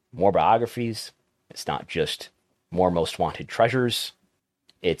just more biographies. It's not just more Most Wanted Treasures.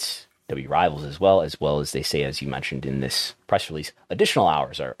 It's W Rivals as well as they say, as you mentioned in this press release, additional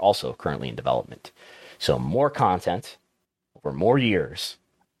hours are also currently in development. So more content over more years.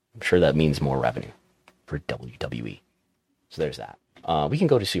 I'm sure that means more revenue for WWE. So there's that. We can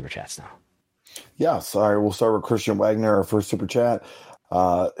go to Super Chats now. Yeah, sorry. We'll start with Christian Wagner, our first Super Chat.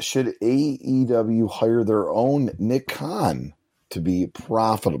 Should AEW hire their own Nick Khan to be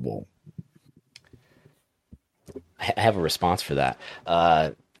profitable? I have a response for that.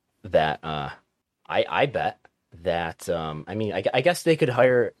 I bet that I guess they could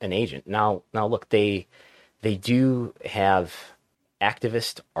hire an agent. Now look, they do have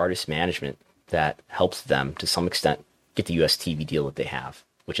activist artist management that helps them to some extent get the US TV deal that they have,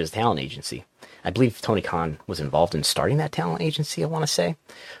 which is a talent agency. I believe Tony Khan was involved in starting that talent agency, I want to say.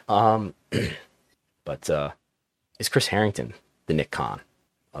 But is Chris Harrington the Nick Khan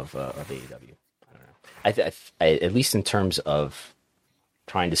of AEW? I don't know. I at least in terms of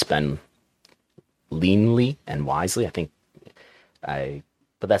trying to spend leanly and wisely, but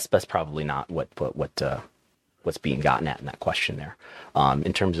that's probably not what's being gotten at in that question there.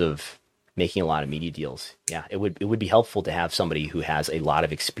 In terms of making a lot of media deals, yeah, it would be helpful to have somebody who has a lot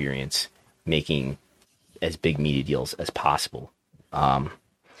of experience making as big media deals as possible,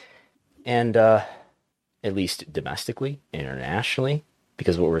 and at least domestically, internationally,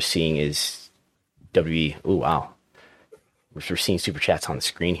 because what we're seeing is WWE. Oh wow, we're seeing super chats on the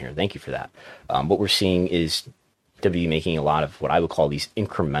screen here. Thank you for that. What we're seeing is WWE making a lot of what I would call these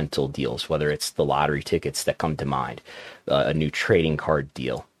incremental deals, whether it's the lottery tickets that come to mind, a new trading card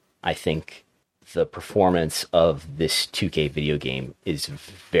deal. I think the performance of this 2K video game is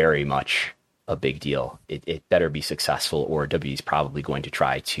very much a big deal. It better be successful, or WWE is probably going to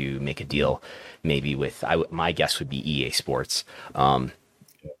try to make a deal, maybe with, my guess would be EA Sports. So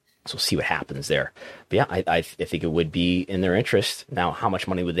we'll see what happens there. But yeah, I think it would be in their interest. Now, how much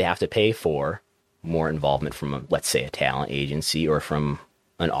money would they have to pay for more involvement from, let's say, a talent agency or from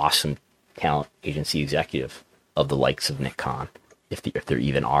an awesome talent agency executive of the likes of Nick Khan, if there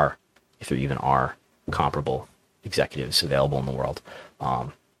even are comparable executives available in the world?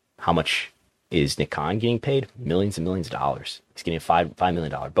 How much is Nick Khan getting paid? Millions and millions of dollars. He's getting a $5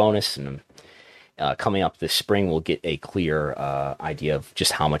 million bonus, and coming up this spring, we'll get a clear idea of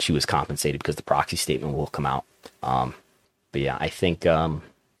just how much he was compensated, because the proxy statement will come out. But yeah, I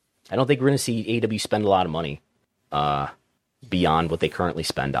don't think we're going to see AEW spend a lot of money beyond what they currently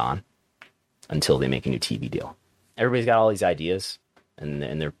spend on until they make a new TV deal. Everybody's got all these ideas, and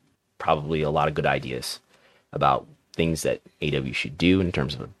they're probably a lot of good ideas about things that AEW should do in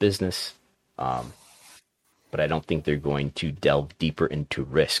terms of a business. But I don't think they're going to delve deeper into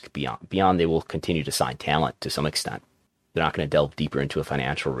risk beyond they will continue to sign talent to some extent. They're not going to delve deeper into a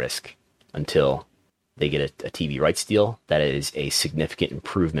financial risk until they get a TV rights deal that is a significant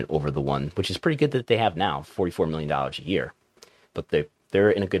improvement over the one, which is pretty good, that they have now, $44 million a year. But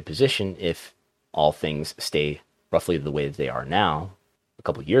they're in a good position if all things stay roughly the way that they are now. A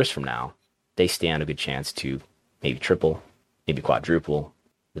couple of years from now, they stand a good chance to maybe triple, maybe quadruple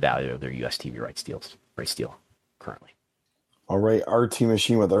the value of their US TV rights deal currently. All right, RT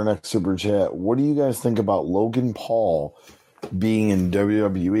Machine with our next super chat. What do you guys think about Logan Paul being in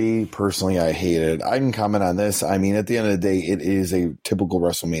WWE? Personally, I hate it. I can comment on this. I mean, at the end of the day, it is a typical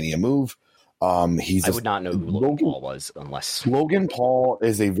WrestleMania move. I would not know who Logan Paul was unless Logan Paul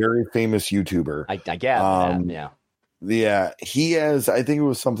is a very famous YouTuber. I gather that, yeah. Yeah, he has, I think it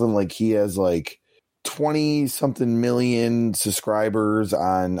was something like he has like 20 something million subscribers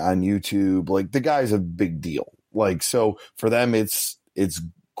on YouTube. Like, the guy's a big deal. Like, so for them, it's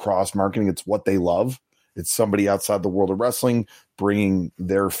cross marketing. It's what they love. It's somebody outside the world of wrestling bringing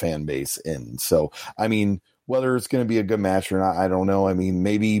their fan base in. So, I mean, whether it's going to be a good match or not, I don't know. I mean,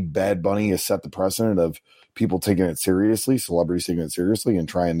 maybe Bad Bunny has set the precedent of people taking it seriously, celebrities taking it seriously and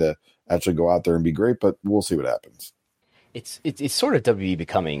trying to actually go out there and be great, but we'll see what happens. It's sort of WWE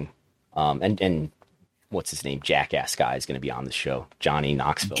becoming, and what's his name? Jackass guy is going to be on the show. Johnny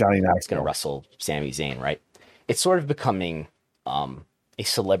Knoxville. He's going to wrestle Sami Zayn, right? It's sort of becoming a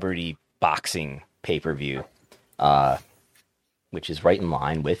celebrity boxing pay-per-view, which is right in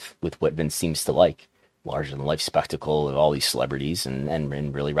line with what Vince seems to like. Larger-than-life spectacle of all these celebrities, and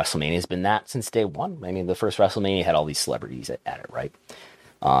really WrestleMania has been that since day one. I mean, the first WrestleMania had all these celebrities at it, right?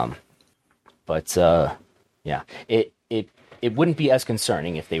 Yeah, it wouldn't be as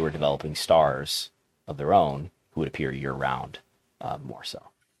concerning if they were developing stars of their own who would appear year-round, more so.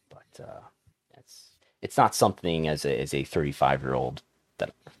 But it's not something as a 35-year-old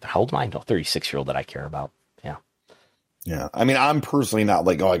that, how old am I? No, 36-year-old that I care about. Yeah. Yeah. I mean, I'm personally not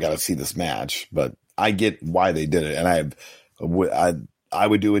like, oh, I got to see this match, but I get why they did it. And I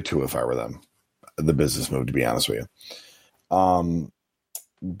would do it too if I were them. The business move, to be honest with you.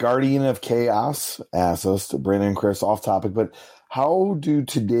 Guardian of Chaos asks us, Brandon and Chris, off topic, but how do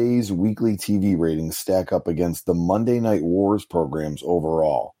today's weekly TV ratings stack up against the Monday Night Wars programs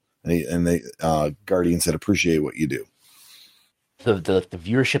overall? And they Guardian said, appreciate what you do. The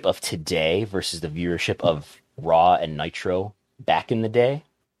viewership of today versus the viewership of Raw and Nitro back in the day,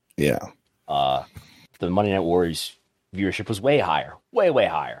 Yeah. the Monday Night Wars viewership was way higher, way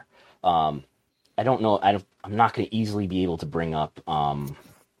higher. I don't know. I'm not going to easily be able to bring up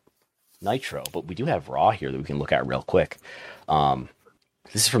Nitro, but we do have Raw here that we can look at real quick.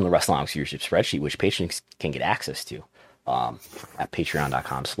 This is from the WrestleNomics viewership spreadsheet, which patrons can get access to at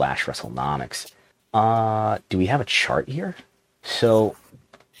patreon.com/WrestleNomics. Do we have a chart here? So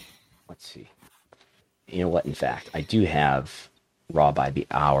let's see. You know what? In fact, I do have Raw by the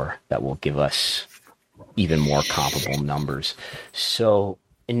hour that will give us even more comparable numbers. So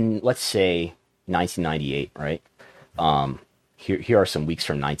in, let's say, 1998, right? Here are some weeks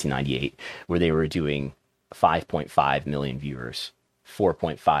from 1998 where they were doing 5.5 million viewers,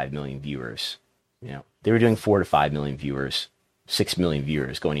 4.5 million viewers. You know, they were doing 4 to 5 million viewers, 6 million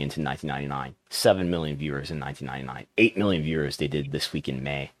viewers going into 1999, 7 million viewers in 1999, 8 million viewers they did this week in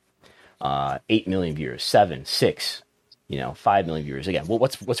May, 8 million viewers, 7, 6, 5 million viewers. Again,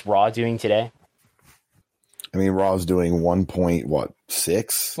 what's Raw doing today? I mean, Raw's doing 1.6?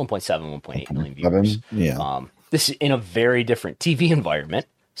 1.7, 1.8 million viewers. Yeah. This is in a very different TV environment.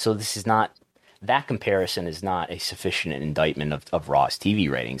 So this is not, that comparison is not a sufficient indictment of Raw's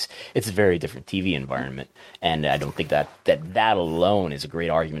TV ratings. It's a very different TV environment. And I don't think that alone is a great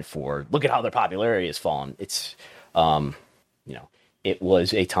argument for, look at how their popularity has fallen. It's, it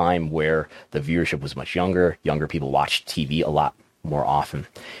was a time where the viewership was much younger. Younger people watched TV a lot more often.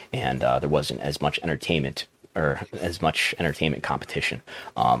 And there wasn't as much entertainment competition.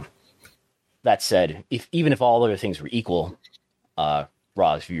 That said, even if all other things were equal,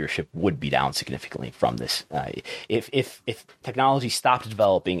 Raw's viewership would be down significantly from this. If technology stopped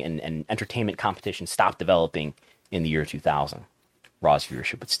developing and entertainment competition stopped developing in the year 2000, Raw's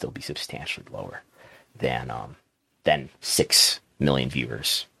viewership would still be substantially lower than 6 million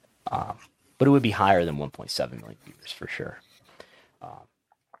viewers. But it would be higher than 1.7 million viewers for sure.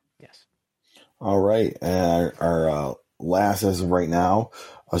 Yes. All right. And our last as of right now,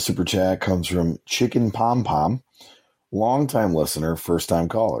 a super chat comes from Chicken Pom Pom. Long-time listener, first-time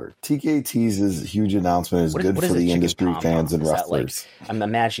caller. TK teases huge announcement is good for the industry, fans, and wrestlers. I'm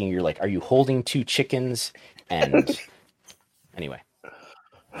imagining you're like, are you holding two chickens? And anyway.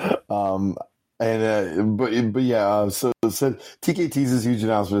 So it said TK teases huge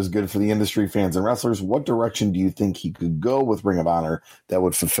announcement is good for the industry, fans, and wrestlers. What direction do you think he could go with Ring of Honor that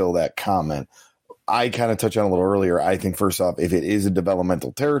would fulfill that comment? I kind of touched on a little earlier. I think first off, if it is a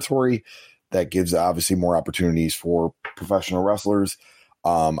developmental territory, that gives obviously more opportunities for professional wrestlers.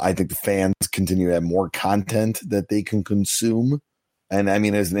 I think the fans continue to have more content that they can consume. And I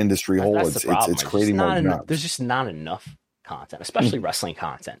mean, as an industry whole, it's creating more jobs. There's just not enough content, especially wrestling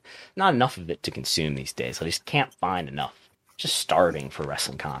content. Not enough of it to consume these days. I just can't find enough. Just starving for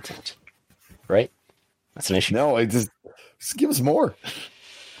wrestling content. Right? That's an issue. No, just give us more.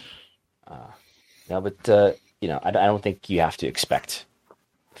 I don't think you have to expect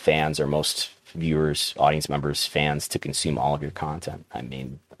fans or most viewers, audience members, fans to consume all of your content. I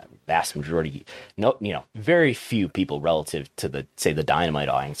mean, vast majority, very few people relative to the Dynamite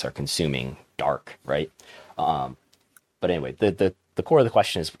audience are consuming Dark, right? But anyway, the core of the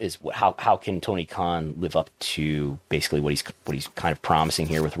question is how can Tony Khan live up to basically what he's kind of promising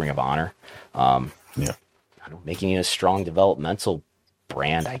here with Ring of Honor? Making it a strong developmental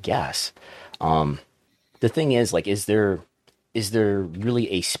brand, I guess. The thing is, like, is there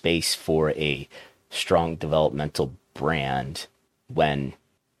really a space for a strong developmental brand when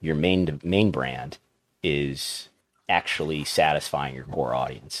your main brand is actually satisfying your core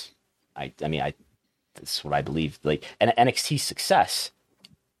audience? I mean, that's what I believe. Like, and NXT's success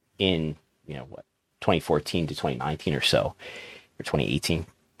in 2014 to 2019 or so, or 2018,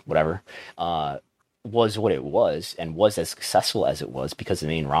 whatever, was what it was, and was as successful as it was because the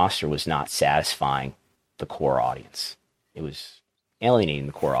main roster was not satisfying the core audience. It was alienating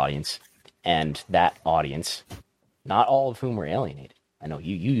the core audience, and that audience, not all of whom were alienated. I know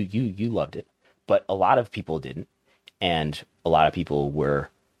you loved it, but a lot of people didn't, and a lot of people were,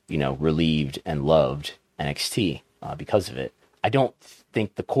 relieved and loved NXT because of it. I don't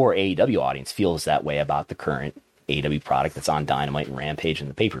think the core AEW audience feels that way about the current AEW product that's on Dynamite and Rampage and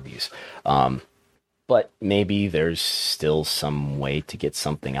the pay-per-views. But maybe there's still some way to get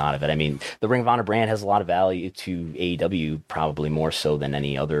something out of it. I mean, the Ring of Honor brand has a lot of value to AEW, probably more so than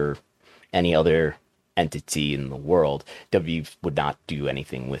any other entity in the world. W would not do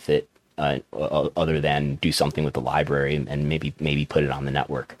anything with it other than do something with the library and maybe put it on the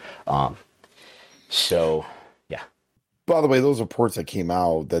network. So, yeah. By the way, those reports that came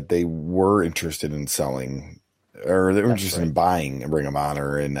out that they were interested in selling or they were interested in buying Ring of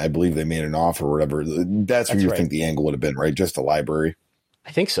Honor, and I believe they made an offer or whatever. That's where you think the angle would have been, right? Just a library.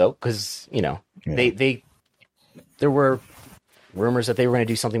 I think so, because there were rumors that they were going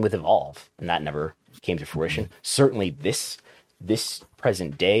to do something with Evolve, and that never came to fruition. Certainly, this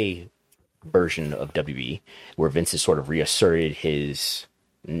present day version of WB, where Vince has sort of reasserted his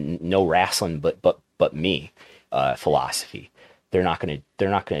no wrestling but me philosophy. They're not going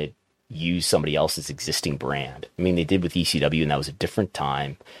to use somebody else's existing brand. I mean, they did with ECW, and that was a different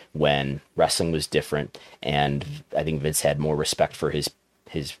time when wrestling was different, and I think Vince had more respect for his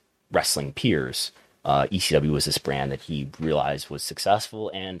wrestling peers. ECW was this brand that he realized was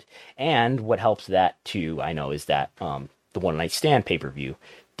successful, and what helps that too, I know, is that the One Night Stand pay-per-view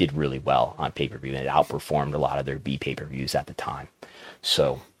did really well on pay-per-view, and it outperformed a lot of their B pay-per-views at the time.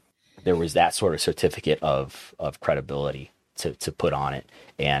 So there was that sort of certificate of credibility to put on it.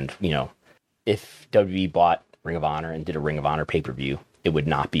 And, if WWE bought Ring of Honor and did a Ring of Honor pay-per-view, it would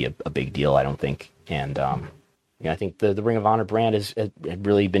not be a big deal, I don't think. And, I think the Ring of Honor brand had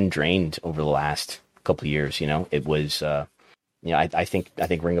really been drained over the last couple of years. It was, I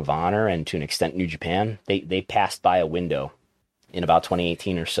think Ring of Honor, and to an extent New Japan, they passed by a window in about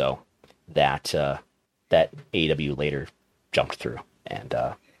 2018 or so that AEW later jumped through. And,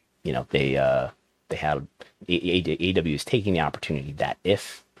 they had AEW is taking the opportunity that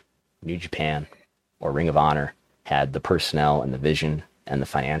if New Japan or Ring of Honor had the personnel and the vision and the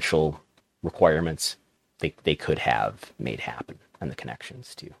financial requirements, they could have made happen, and the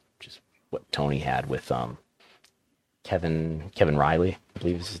connections to just what Tony had with Kevin Riley, I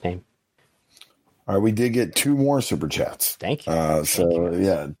believe is his name. All right, we did get 2 more super chats. Thank you.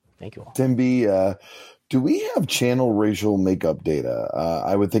 Thank you all. Tim B, do we have channel racial makeup data?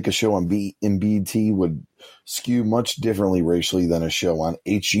 I would think a show on BET would skew much differently racially than a show on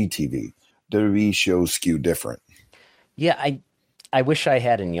HGTV. WWE shows skew different. Yeah, I wish I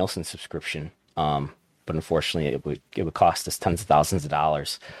had a Nielsen subscription, but unfortunately it would cost us tens of thousands of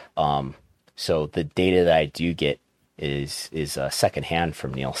dollars. So the data that I do get is secondhand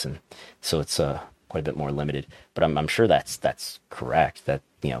from Nielsen, so it's quite a bit more limited. But I'm sure that's correct, that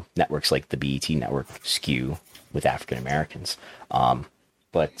networks like the BET network skew with African Americans.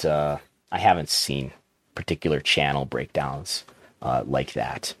 But I haven't seen particular channel breakdowns like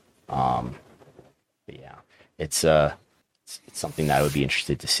that. But yeah, it's something that I would be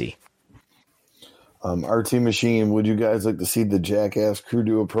interested to see. RT Machine, would you guys like to see the Jackass crew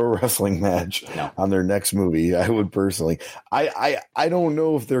do a pro wrestling match on their next movie? I would personally. I don't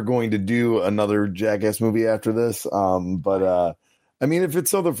know if they're going to do another Jackass movie after this. But I mean, if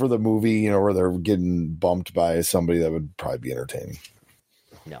it's something for the movie, where they're getting bumped by somebody, that would probably be entertaining.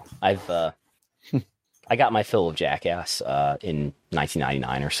 No, I got my fill of Jackass in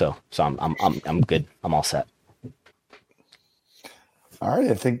 1999 or so. So I'm good. I'm all set. All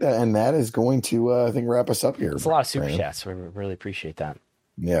right, I think that is going to wrap us up here. It's a lot of super chats. So we really appreciate that.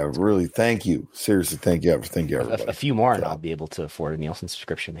 Yeah, really. Thank you. Seriously, thank you. Thank you, everybody. A few more, and I'll be able to afford a Nielsen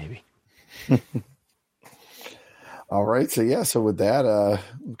subscription, maybe. All right. So with that,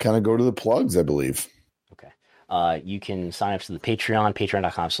 kind of go to the plugs, I believe. Okay. You can sign up to the Patreon,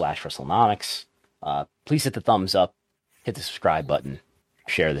 patreon.com/WrestleNomics. Please hit the thumbs up, hit the subscribe button,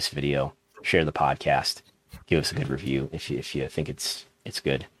 share this video, share the podcast, give us a good review if you think it's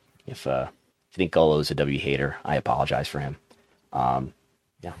good. If you think Gullo's a W hater, I apologize for him.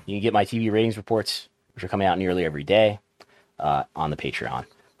 You can get my TV ratings reports, which are coming out nearly every day, on the Patreon.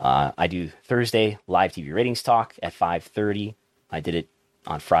 I do Thursday live TV ratings talk at 5:30. I did it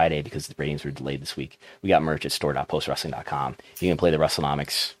on Friday because the ratings were delayed this week. We got merch at store.postwrestling.com. You can play the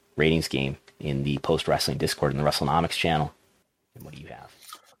WrestleNomics ratings game in the Post Wrestling Discord and the WrestleNomics channel. And what do you have?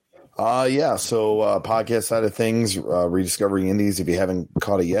 So podcast side of things, Rediscovering Indies. If you haven't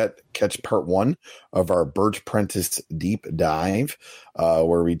caught it yet, catch part 1 of our Burt Prentice deep dive,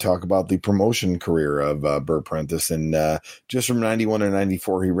 where we talk about the promotion career of Burt Prentice. And just from 91 to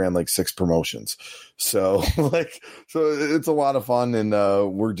 94, he ran like 6 promotions. So it's a lot of fun. And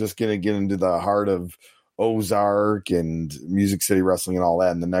we're just going to get into the heart of Ozark and Music City Wrestling and all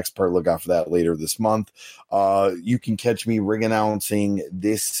that. And the next part, look out for that later this month. You can catch me ring announcing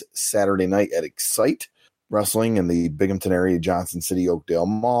this Saturday night at Excite Wrestling in the Binghamton area, Johnson City, Oakdale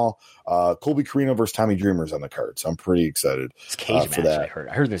Mall. Colby Carino versus Tommy Dreamer's on the card, so I'm pretty excited. It's a cage match. That.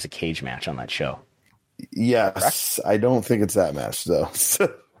 I heard there's a cage match on that show. Yes, correct? I don't think it's that match though.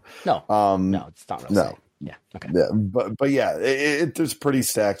 No, it's not. Really no, yeah, okay, yeah, but yeah, it's a pretty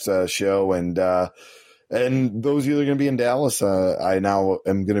stacked show, and those of you that are going to be in Dallas, I now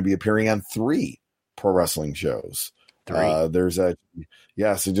am going to be appearing on 3 pro wrestling shows.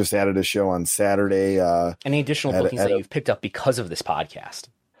 So just added a show on Saturday. Any additional bookings that you've picked up because of this podcast?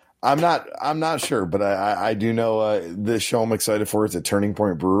 I'm not sure, but I do know this show I'm excited for. It's at Turning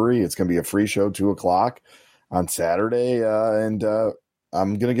Point Brewery. It's going to be a free show, 2:00 on Saturday, and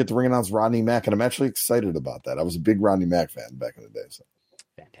I'm going to get to ring announce Rodney Mack, and I'm actually excited about that. I was a big Rodney Mack fan back in the day. So.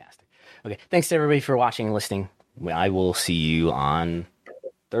 Fantastic. Okay, thanks to everybody for watching and listening. I will see you on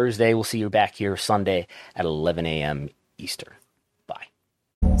Thursday. We'll see you back here Sunday at 11 a.m. Eastern.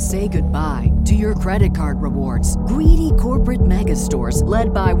 Say goodbye to your credit card rewards. Greedy corporate mega stores,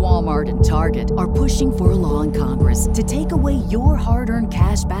 led by Walmart and Target, are pushing for a law in Congress to take away your hard-earned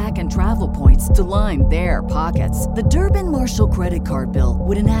cash back and travel points to line their pockets. The Durbin-Marshall credit card bill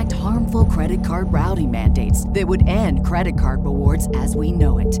would enact harmful credit card routing mandates that would end credit card rewards as we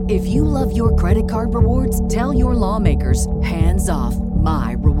know it. If you love your credit card rewards, tell your lawmakers, hands off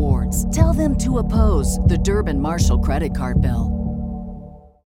my rewards. Tell them to oppose the Durbin-Marshall credit card bill.